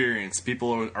great experience.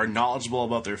 People are knowledgeable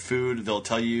about their food. They'll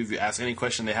tell you if you ask any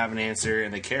question, they have an answer,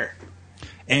 and they care.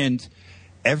 And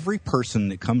every person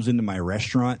that comes into my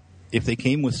restaurant, if they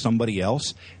came with somebody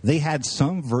else, they had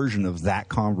some version of that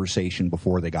conversation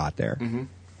before they got there. Mm-hmm.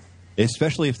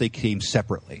 Especially if they came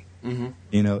separately.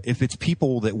 Mm-hmm. If it's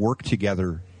people that work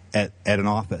together at an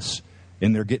office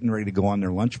and they're getting ready to go on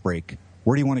their lunch break,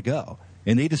 where do you want to go?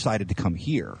 And they decided to come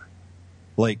here.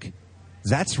 Like,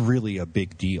 that's really a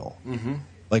big deal. Mm-hmm.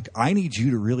 Like, I need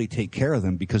you to really take care of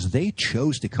them because they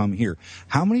chose to come here.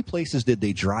 How many places did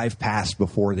they drive past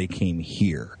before they came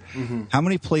here? Mm-hmm. How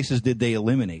many places did they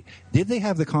eliminate? Did they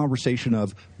have the conversation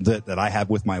of that I have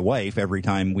with my wife every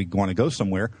time we want to go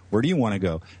somewhere? Where do you want to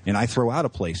go? And I throw out a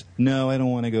place. No, I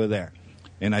don't want to go there.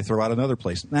 And I throw out another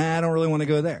place. Nah, I don't really want to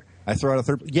go there. I throw out a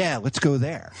third. Yeah, let's go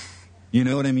there. You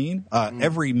know what I mean?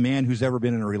 Every man who's ever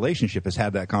been in a relationship has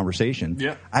had that conversation.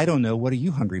 Yeah. I don't know. What are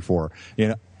you hungry for?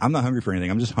 I'm not hungry for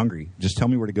anything. I'm just hungry. Just tell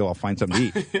me where to go. I'll find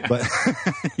something to eat. Yeah. But,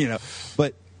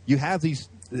 but you have these,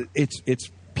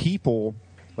 it's people,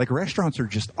 like restaurants are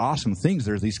just awesome things.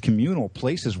 There's these communal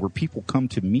places where people come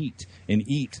to meet and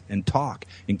eat and talk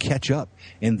and catch up.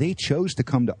 And they chose to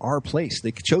come to our place.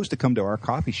 They chose to come to our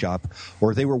coffee shop,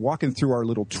 or they were walking through our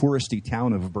little touristy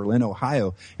town of Berlin,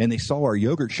 Ohio, and they saw our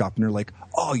yogurt shop and they're like,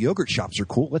 oh, yogurt shops are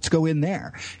cool. Let's go in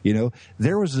there.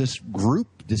 There was this group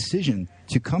decision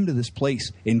to come to this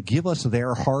place and give us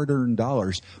their hard-earned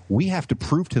dollars. We have to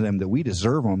prove to them that we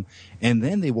deserve them, and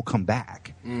then they will come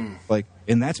back.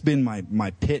 And that's been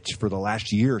my pitch for the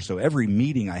last year or so. Every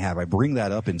meeting I have, I bring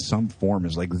that up in some form.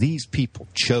 Is like, these people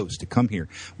chose to come here.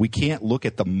 We can't look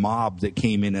at the mob that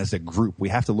came in as a group. We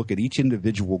have to look at each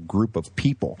individual group of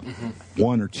people,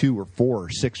 1 or 2 or 4 or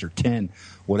 6 or 10,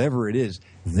 whatever it is.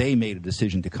 They made a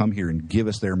decision to come here and give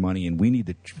us their money, and we need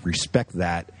to respect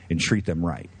that and treat them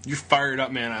right. You're fired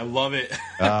up, man. I love it.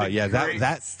 Yeah,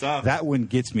 that stuff. That one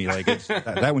gets me. Like,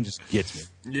 that one just gets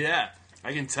me. Yeah,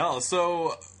 I can tell.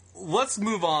 So let's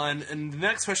move on. And the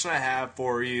next question I have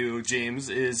for you, James,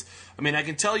 is, I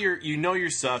can tell you know your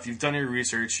stuff. You've done your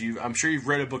research. I'm sure you've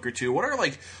read a book or two. What are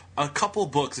like a couple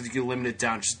books, if you can limit it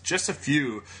down, just a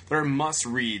few, that are must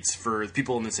reads for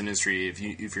people in this industry?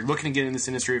 If you're looking to get in this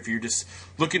industry, if you're just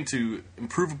looking to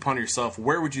improve upon yourself,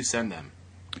 where would you send them?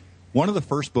 one of the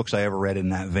first books I ever read in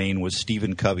that vein was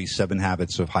Stephen Covey's 7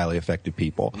 Habits of Highly Effective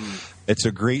People. It's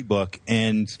a great book,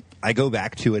 and I go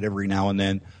back to it every now and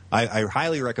then. I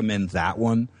highly recommend that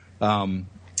one. I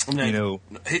hate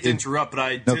to interrupt, but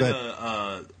I did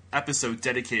a episode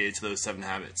dedicated to those 7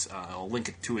 habits. I'll link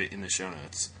it to it in the show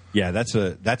notes. Yeah, that's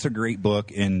a great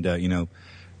book, and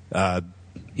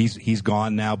he's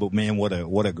gone now, but man, what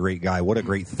a great guy, what a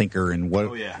great thinker, and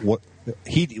what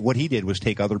he did was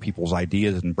take other people's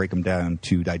ideas and break them down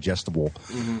to digestible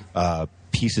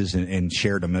pieces and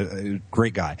shared them.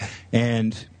 Great guy.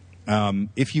 And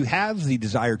if you have the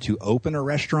desire to open a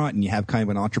restaurant and you have kind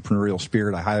of an entrepreneurial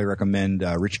spirit, I highly recommend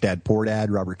Rich Dad Poor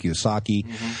Dad, Robert Kiyosaki.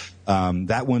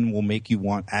 That one will make you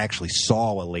want. I actually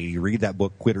saw a lady read that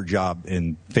book, quit her job,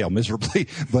 and fail miserably.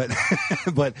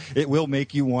 But it will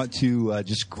make you want to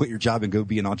just quit your job and go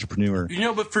be an entrepreneur.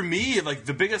 But for me, like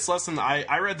the biggest lesson,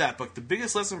 I read that book. The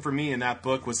biggest lesson for me in that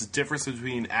book was the difference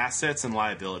between assets and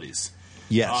liabilities.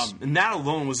 Yes, and that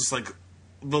alone was just like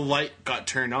the light got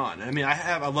turned on. I mean,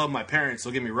 I love my parents.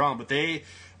 Don't get me wrong, but they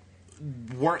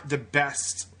weren't the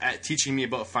best at teaching me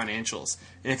about financials.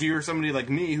 And if you were somebody like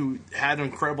me who had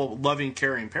incredible, loving,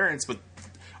 caring parents, but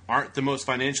aren't the most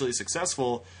financially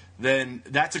successful, then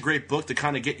that's a great book to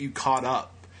kind of get you caught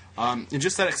up. And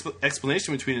just that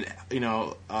explanation between,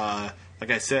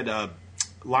 like I said,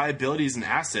 liabilities and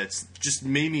assets just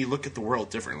made me look at the world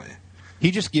differently. He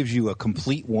just gives you a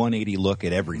complete 180 look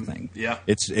at everything. Yeah,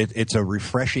 it's a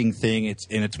refreshing thing.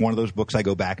 It's one of those books I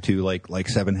go back to, like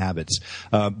 7 Habits.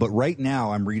 But right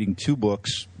now, I'm reading 2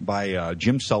 books by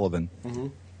Jim Sullivan.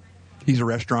 He's a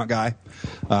restaurant guy.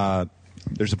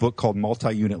 There's a book called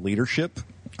Multi-Unit Leadership.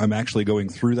 I'm actually going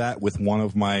through that with one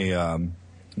of my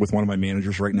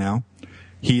managers right now.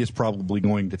 He is probably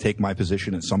going to take my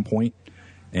position at some point.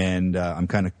 And I'm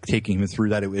kind of taking him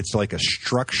through that. It's like a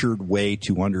structured way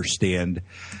to understand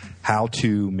how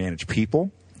to manage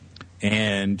people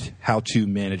and how to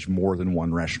manage more than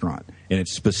one restaurant. And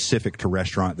it's specific to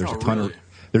restaurant. There's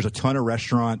a ton of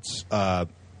restaurants.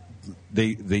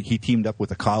 He teamed up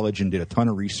with a college and did a ton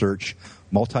of research.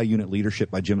 Multi-Unit Leadership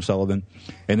by Jim Sullivan.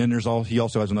 And then he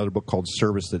also has another book called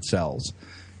Service That Sells.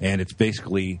 And it's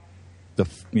basically the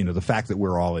fact that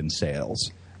we're all in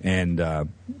sales. And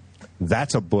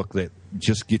that's a book that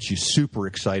just gets you super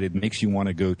excited, makes you want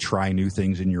to go try new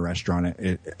things in your restaurant.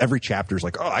 Every chapter is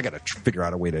like, I got to figure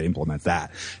out a way to implement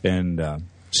that. And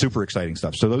super exciting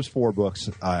stuff. So those 4 books,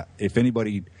 if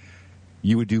anybody,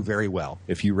 you would do very well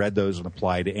if you read those and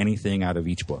applied to anything out of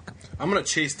each book. I'm going to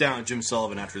chase down Jim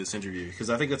Sullivan after this interview because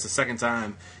I think that's the second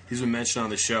time he's been mentioned on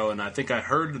the show. And I think I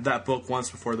heard that book once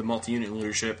before, the Multi-Unit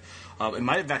Leadership. It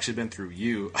might have actually been through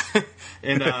you.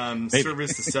 And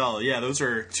Service to Sell. Yeah, those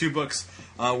are 2 books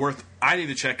I need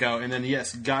to check out. And then,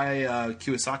 yes, Guy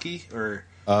Kiyosaki or...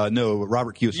 No,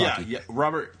 Robert Kiyosaki. Yeah,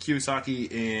 Robert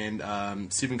Kiyosaki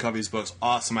and Stephen Covey's books.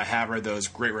 Awesome. I have read those.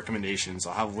 Great recommendations.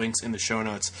 I'll have links in the show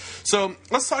notes. So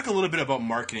let's talk a little bit about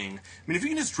marketing. I mean, if you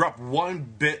can just drop one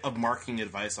bit of marketing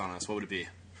advice on us, what would it be?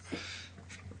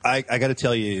 I got to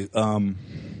tell you,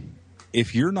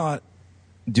 if you're not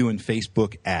doing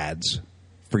Facebook ads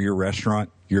for your restaurant,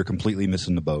 you're completely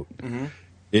missing the boat.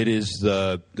 It is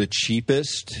the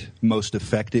cheapest, most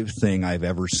effective thing I've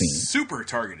ever seen. Super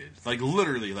targeted. Like,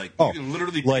 literally. You can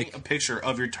literally paint a picture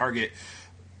of your target,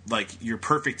 like, your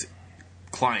perfect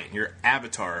client, your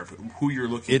avatar of who you're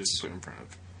looking to put in front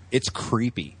of. It's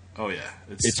creepy. Oh, yeah.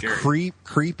 It's scary.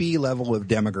 Creepy level of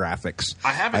demographics.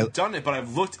 I haven't done it, but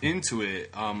I've looked into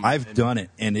it. I've done it,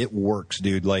 and it works,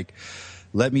 dude. Like,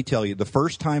 let me tell you, the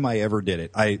first time I ever did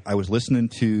it, I was listening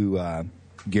to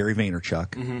Gary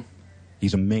Vaynerchuk.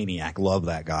 He's a maniac. Love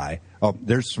that guy. Oh,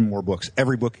 there's some more books.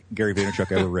 Every book Gary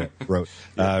Vaynerchuk ever wrote.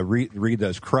 Read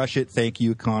those. Crush It, Thank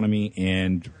You Economy,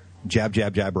 and Jab,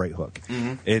 Jab, Jab, Right Hook.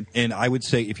 And I would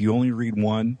say if you only read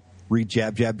one, read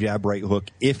Jab, Jab, Jab, Right Hook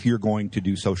if you're going to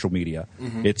do social media.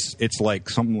 It's like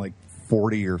something like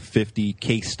 40 or 50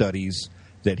 case studies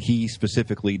that he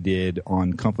specifically did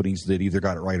on companies that either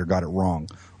got it right or got it wrong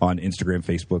on Instagram,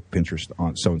 Facebook, Pinterest,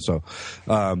 on so-and-so.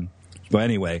 But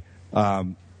anyway...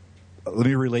 let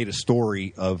me relate a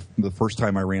story of the first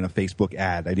time I ran a Facebook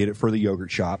ad. I did it for the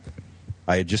yogurt shop.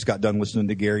 I had just got done listening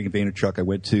to Gary Vaynerchuk. I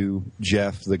went to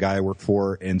Jeff, the guy I work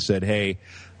for, and said, hey,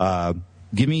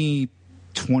 give me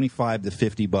 $25 to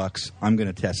 $50. I'm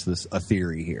going to test a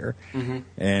theory here.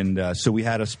 And so we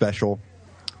had a special.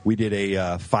 We did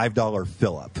a $5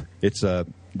 fill-up. The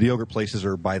yogurt places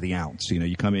are by the ounce.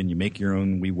 You come in, you make your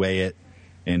own, we weigh it,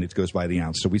 and it goes by the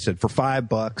ounce. So we said for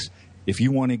 $5, if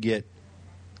you want to get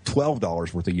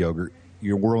 $12 worth of yogurt,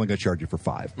 we're only going to charge you for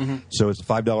 $5. So it's a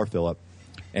 $5 fill-up.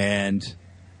 And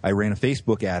I ran a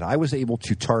Facebook ad. I was able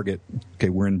to target, okay,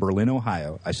 we're in Berlin,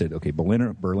 Ohio. I said, okay,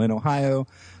 Berlin, Ohio,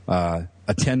 a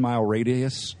 10-mile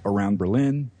radius around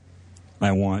Berlin.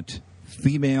 I want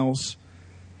females,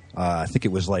 I think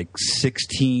it was like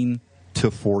 16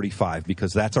 to 45,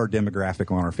 because that's our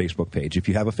demographic on our Facebook page. If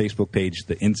you have a Facebook page,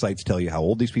 the insights tell you how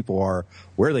old these people are,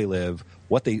 where they live,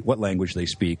 what language they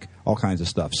speak, all kinds of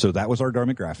stuff. So that was our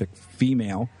demographic,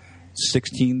 female,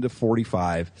 16 to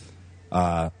 45.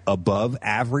 Above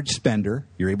average spender.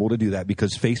 You're able to do that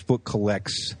because Facebook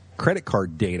collects credit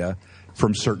card data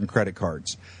from certain credit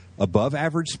cards. Above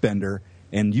average spender,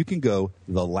 and you can go,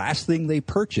 the last thing they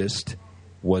purchased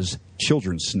was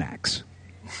children's snacks.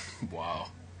 Wow.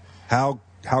 How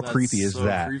creepy is so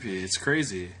that? Creepy. It's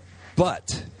crazy.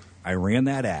 But I ran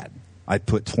that ad. I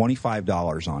put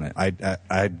 $25 on it.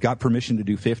 I got permission to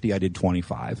do 50. I did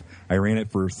 25. I ran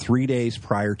it for 3 days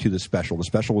prior to the special. The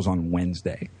special was on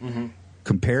Wednesday. Mm-hmm.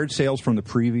 Compared sales from the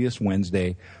previous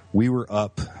Wednesday, we were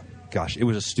up, gosh, it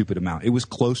was a stupid amount. It was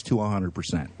close to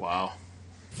 100%. Wow.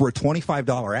 For a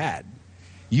 $25 ad.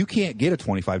 You can't get a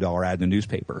 $25 ad in the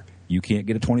newspaper. You can't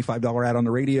get a $25 ad on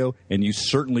the radio, and you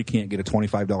certainly can't get a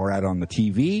 $25 ad on the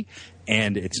TV,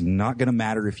 and it's not going to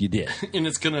matter if you did. And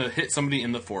it's going to hit somebody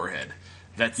in the forehead.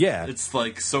 It's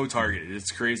like so targeted.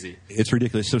 It's crazy. It's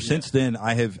ridiculous. So since then,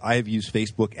 I have used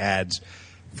Facebook ads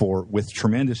with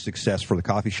tremendous success for the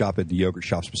coffee shop and the yogurt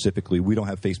shop specifically. We don't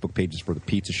have Facebook pages for the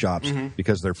pizza shops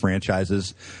because they're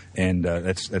franchises, and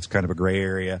that's kind of a gray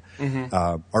area. Mm-hmm.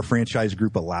 Our franchise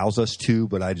group allows us to,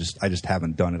 but I just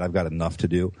haven't done it. I've got enough to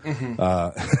do.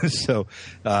 Mm-hmm. So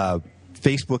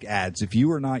Facebook ads, if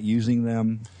you are not using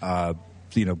them,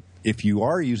 if you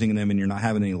are using them and you're not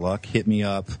having any luck, hit me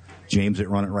up.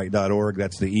 James@runItRight.org.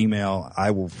 That's the email.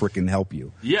 I will frickin' help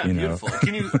you. Yeah, beautiful.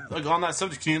 Can you, on that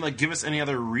subject, can you give us any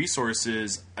other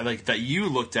resources that you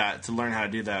looked at to learn how to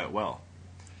do that well?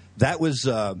 That was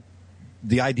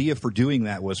the idea for doing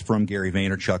that was from Gary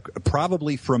Vaynerchuk,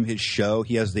 probably from his show.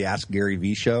 He has the Ask Gary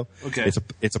V show. Okay,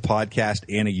 it's a podcast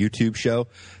and a YouTube show.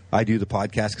 I do the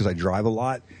podcast because I drive a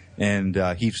lot. And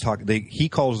he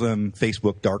calls them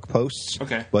Facebook dark posts,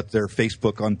 okay, but they're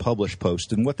Facebook unpublished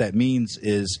posts. And what that means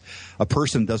is a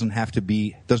person they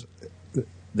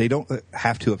don't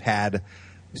have to have had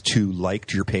to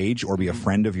liked your page or be a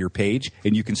friend of your page,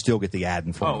 and you can still get the ad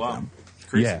in front of them.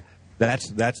 Crazy. Yeah,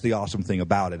 that's the awesome thing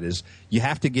about it is you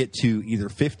have to get to either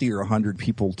 50 or 100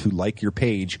 people to like your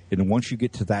page, and once you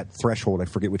get to that threshold, I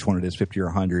forget which one it is, 50 or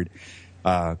 100,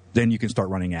 then you can start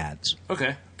running ads.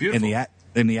 Okay, beautiful.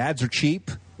 And the ads are cheap.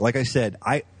 Like I said,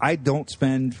 I don't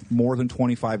spend more than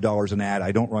 $25 an ad.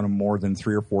 I don't run them more than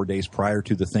 3 or 4 days prior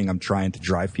to the thing I'm trying to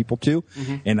drive people to.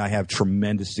 Mm-hmm. And I have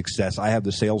tremendous success. I have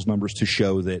the sales numbers to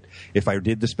show that if I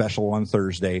did the special on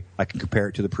Thursday, I can compare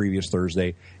it to the previous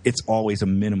Thursday. It's always a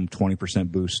minimum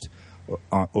 20% boost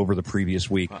over the previous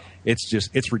week. Wow.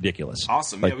 It's ridiculous.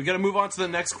 Awesome. Yeah, we got to move on to the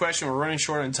next question. We're running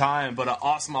short on time, but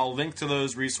awesome. I'll link to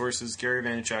those resources. Gary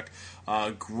Vaynerchuk,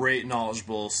 great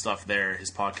knowledgeable stuff there.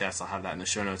 His podcast, I'll have that in the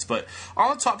show notes. But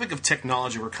on the topic of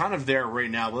technology, we're kind of there right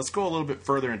now. But let's go a little bit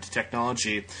further into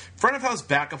technology. Front of house,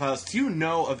 back of house, do you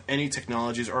know of any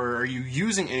technologies, or are you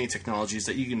using any technologies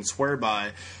that you can swear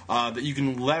by, that you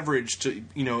can leverage to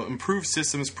improve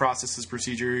systems, processes,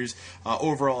 procedures,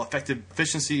 overall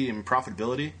efficiency and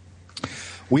profitability?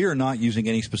 We are not using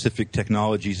any specific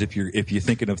technologies. If you're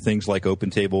thinking of things like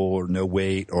OpenTable or No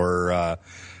Wait or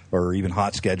even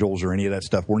Hot Schedules or any of that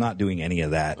stuff, we're not doing any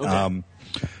of that. Okay.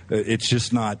 It's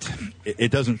just not.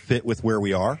 It doesn't fit with where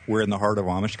we are. We're in the heart of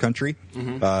Amish country.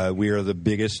 Mm-hmm. We are the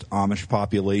biggest Amish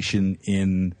population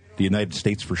in the United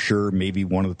States for sure. Maybe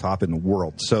one of the top in the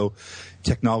world. So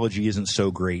technology isn't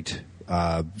so great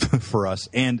for us,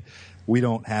 and we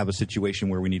don't have a situation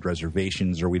where we need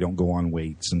reservations or we don't go on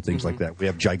waits and things like that. We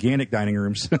have gigantic dining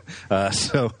rooms,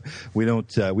 so we don't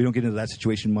get into that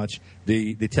situation much.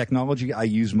 The technology I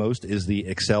use most is the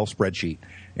Excel spreadsheet,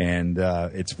 and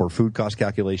it's for food cost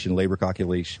calculation, labor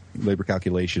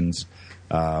calculations,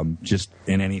 just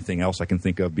in anything else I can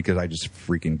think of, because I just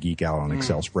freaking geek out on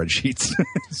Excel spreadsheets.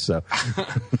 So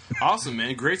awesome,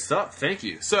 man! Great stuff. Thank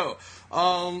you. So,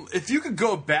 if you could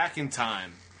go back in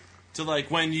time to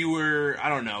when you were, I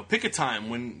don't know, pick a time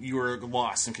when you were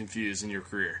lost and confused in your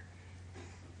career.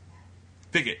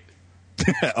 Pick it.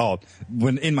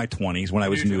 When in my 20s, when I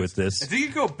was new at this. If you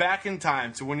could go back in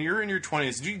time to when you're in your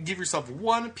 20s, if you could give yourself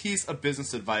one piece of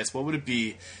business advice, what would it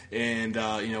be? And,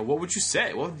 what would you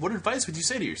say? What advice would you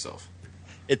say to yourself?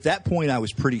 At that point, I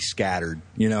was pretty scattered.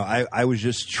 I was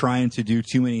just trying to do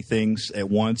too many things at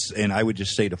once, and I would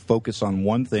just say to focus on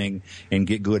one thing and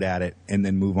get good at it, and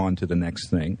then move on to the next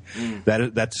thing.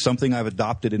 That's something I've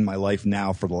adopted in my life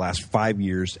now for the last 5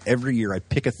 years. Every year, I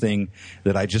pick a thing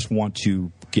that I just want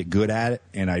to get good at it,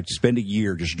 and I spend a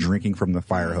year just drinking from the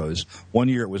fire hose. 1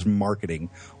 year it was marketing.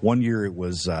 1 year it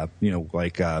was,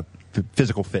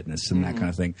 physical fitness and that kind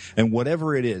of thing. And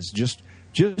whatever it is, just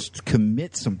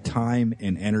commit some time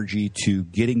and energy to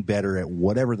getting better at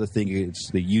whatever the thing is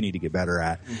that you need to get better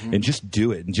at, and just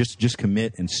do it, and just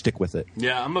commit and stick with it.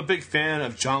 Yeah, I'm a big fan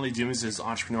of John Lee Dumas'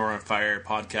 Entrepreneur on Fire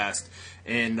podcast,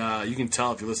 and you can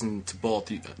tell if you listen to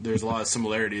both, there's a lot of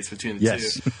similarities between the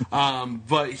two.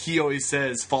 But he always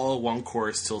says, follow one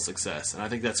course till success, and I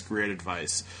think that's great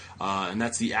advice. And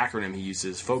that's the acronym he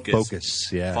uses, FOCUS.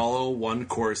 FOCUS, yeah. Follow one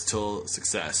course till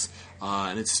success.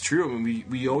 And it's true. I mean,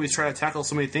 we always try to tackle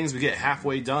so many things. We get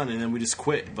halfway done, and then we just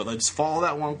quit. But just follow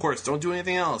that one course. Don't do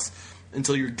anything else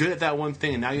until you're good at that one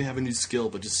thing, and now you have a new skill.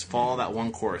 But just follow that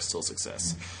one course till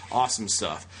success. Awesome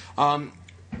stuff.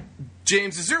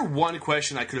 James, is there one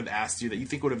question I could have asked you that you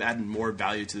think would have added more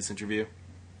value to this interview?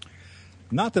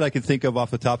 Not that I can think of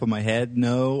off the top of my head,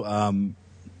 no.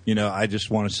 I just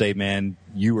want to say, man,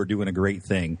 you are doing a great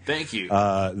thing. Thank you.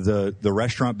 The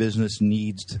restaurant business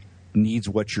needs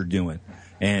what you're doing,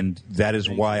 and that is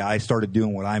why I started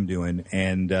doing what I'm doing.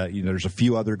 And there's a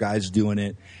few other guys doing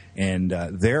it, and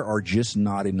there are just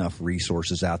not enough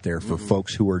resources out there for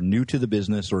folks who are new to the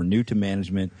business or new to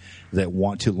management that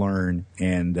want to learn.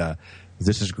 And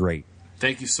this is great.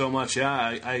 Thank you so much.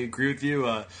 Yeah, I agree with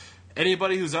you.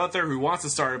 Anybody who's out there who wants to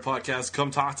start a podcast,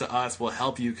 come talk to us. We'll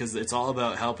help you, because it's all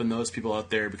about helping those people out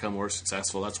there become more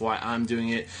successful. That's why I'm doing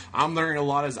it. I'm learning a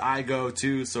lot as I go,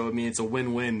 too. So, I mean, it's a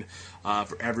win-win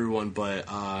for everyone. But,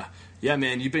 yeah,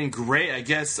 man, you've been great. I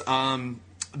guess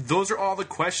those are all the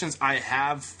questions I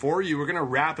have for you. We're going to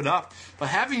wrap it up. But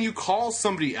having you call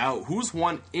somebody out, who's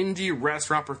one indie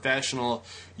restaurant professional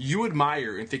you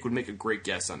admire and think would make a great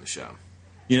guest on the show?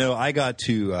 I got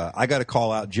to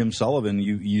call out Jim Sullivan.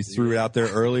 You threw it out there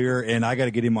earlier, and I got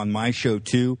to get him on my show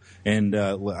too. And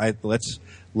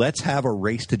let's have a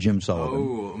race to Jim Sullivan.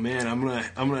 Oh man, I'm gonna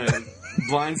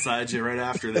blindside you right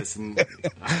after this. And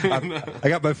I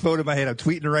got my phone in my hand. I'm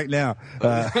tweeting right now.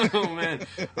 Oh man!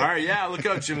 All right, yeah. Look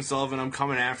out, Jim Sullivan. I'm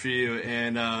coming after you,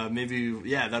 and maybe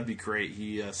that'd be great.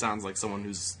 He sounds like someone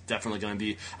who's definitely going to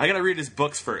be. I got to read his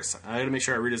books first. I got to make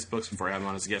sure I read his books before I have him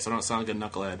on as a guest. I don't sound like a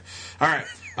knucklehead. All right.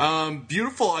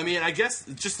 Beautiful. I mean, I guess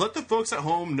just let the folks at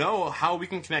home know how we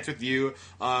can connect with you.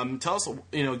 Tell us,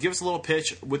 give us a little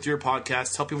pitch with your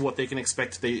podcast. Tell people what they can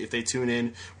expect if they tune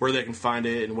in, where they can find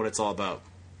it, and what it's all about.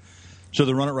 So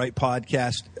the Run It Right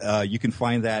podcast, you can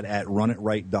find that at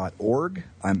runitright.org.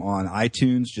 I'm on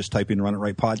iTunes. Just type in Run It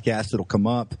Right podcast. It'll come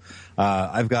up.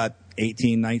 I've got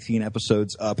 18, 19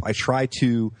 episodes up. I try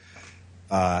to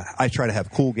have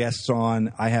cool guests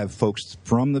on. I have folks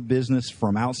from the business,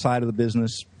 from outside of the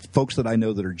business, folks that I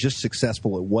know that are just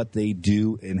successful at what they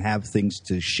do and have things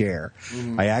to share.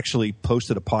 I actually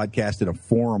posted a podcast in a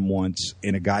forum once,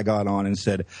 and a guy got on and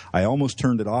said, I almost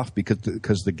turned it off because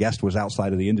the guest was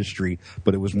outside of the industry,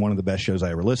 but it was one of the best shows I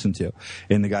ever listened to.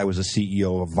 And the guy was a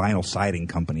CEO of a vinyl siding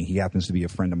company. He happens to be a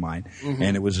friend of mine.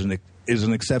 And it was an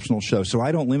exceptional show. So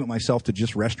I don't limit myself to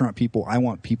just restaurant people. I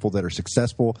want people that are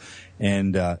successful,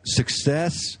 and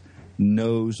success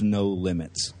knows no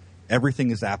limits.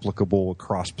 Everything is applicable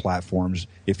across platforms.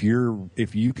 If you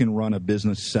can run a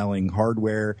business selling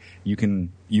hardware, you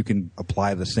can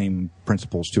apply the same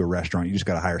principles to a restaurant. You just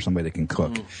got to hire somebody that can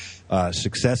cook.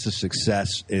 Success is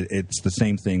success. It's the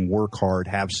same thing. Work hard,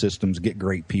 have systems, get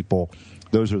great people.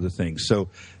 Those are the things. So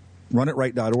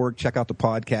runitright.org. Check out the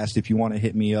podcast. If you want to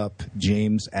hit me up,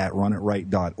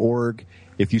 james@runitright.org.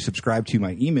 If you subscribe to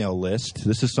my email list,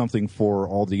 this is something for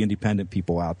all the independent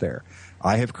people out there.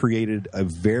 I have created a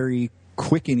very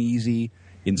quick and easy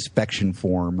inspection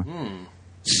form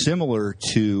similar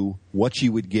to what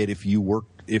you would get if you were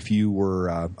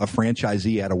a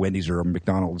franchisee at a Wendy's or a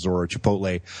McDonald's or a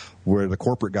Chipotle, where the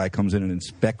corporate guy comes in and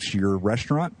inspects your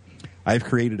restaurant. I've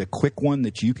created a quick one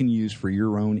that you can use for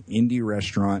your own indie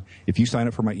restaurant. If you sign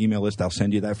up for my email list, I'll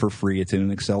send you that for free. It's in an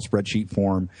Excel spreadsheet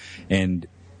form. And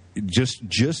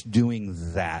just doing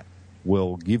that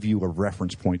will give you a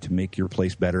reference point to make your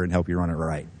place better and help you run it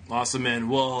right. Awesome, man.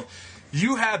 Well,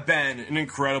 you have been an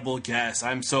incredible guest.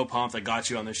 I'm so pumped I got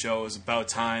you on the show. It was about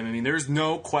time. I mean, there's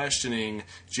no questioning,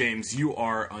 James, you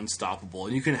are unstoppable,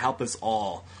 and you can help us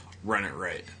all run it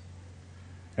right.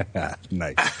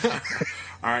 Nice.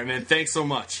 All right, man. Thanks so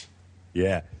much.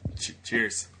 Yeah.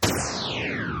 Cheers.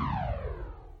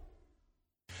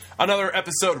 Another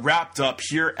episode wrapped up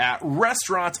here at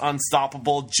Restaurant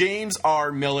Unstoppable. James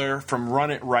R. Miller from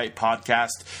Run It Right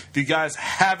podcast. If you guys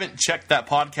haven't checked that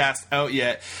podcast out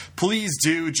yet, please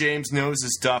do. James knows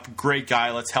his stuff. Great guy.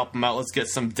 Let's help him out. Let's get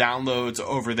some downloads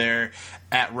over there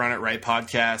at Run It Right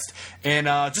podcast. And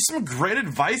just some great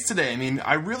advice today. I mean,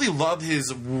 I really love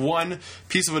his one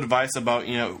piece of advice about,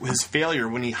 his failure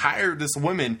when he hired this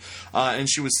woman and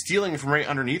she was stealing from right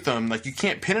underneath him. Like, you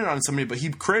can't pin it on somebody, but he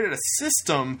created a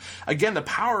system. Again, the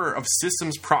power of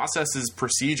systems, processes,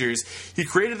 procedures. He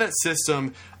created that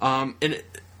system, and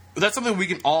that's something we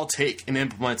can all take and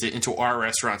implement it into our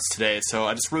restaurants today. So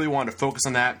I just really wanted to focus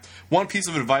on that. One piece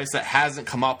of advice that hasn't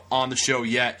come up on the show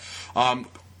yet.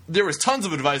 There was tons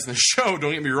of advice in the show,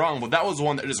 don't get me wrong, but that was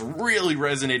one that just really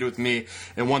resonated with me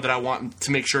and one that I want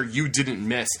to make sure you didn't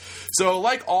miss. So,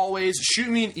 like always, shoot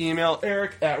me an email,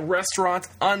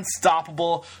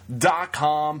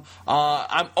 eric@restaurantunstoppable.com.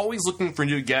 I'm always looking for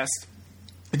new guests.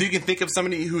 If you can think of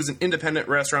somebody who's an independent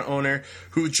restaurant owner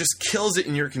who just kills it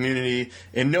in your community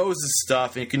and knows his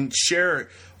stuff and can share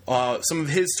some of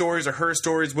his stories or her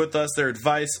stories with us, their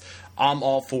advice, I'm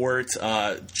all for it.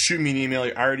 Shoot me an email.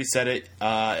 I already said it.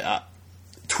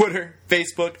 Twitter,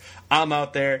 Facebook, I'm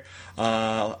out there.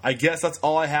 I guess that's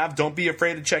all I have. Don't be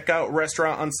afraid to check out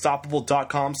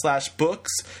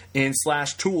restaurantunstoppable.com/books and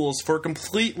 /tools for a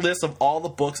complete list of all the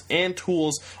books and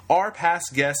tools our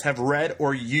past guests have read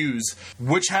or used,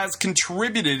 which has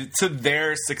contributed to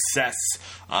their success.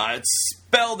 It's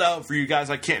spelled out for you guys.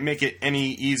 I can't make it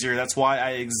any easier. That's why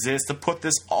I exist, to put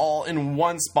this all in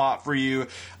one spot for you,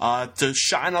 to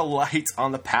shine a light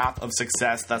on the path of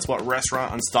success. That's what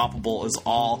Restaurant Unstoppable is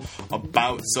all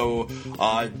about. So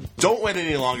don't wait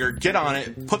any longer. Get on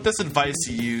it. Put this advice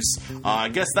to use. I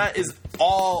guess that is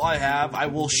all I have. I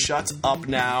will shut up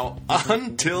now.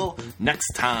 Until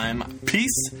next time.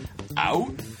 Peace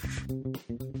out.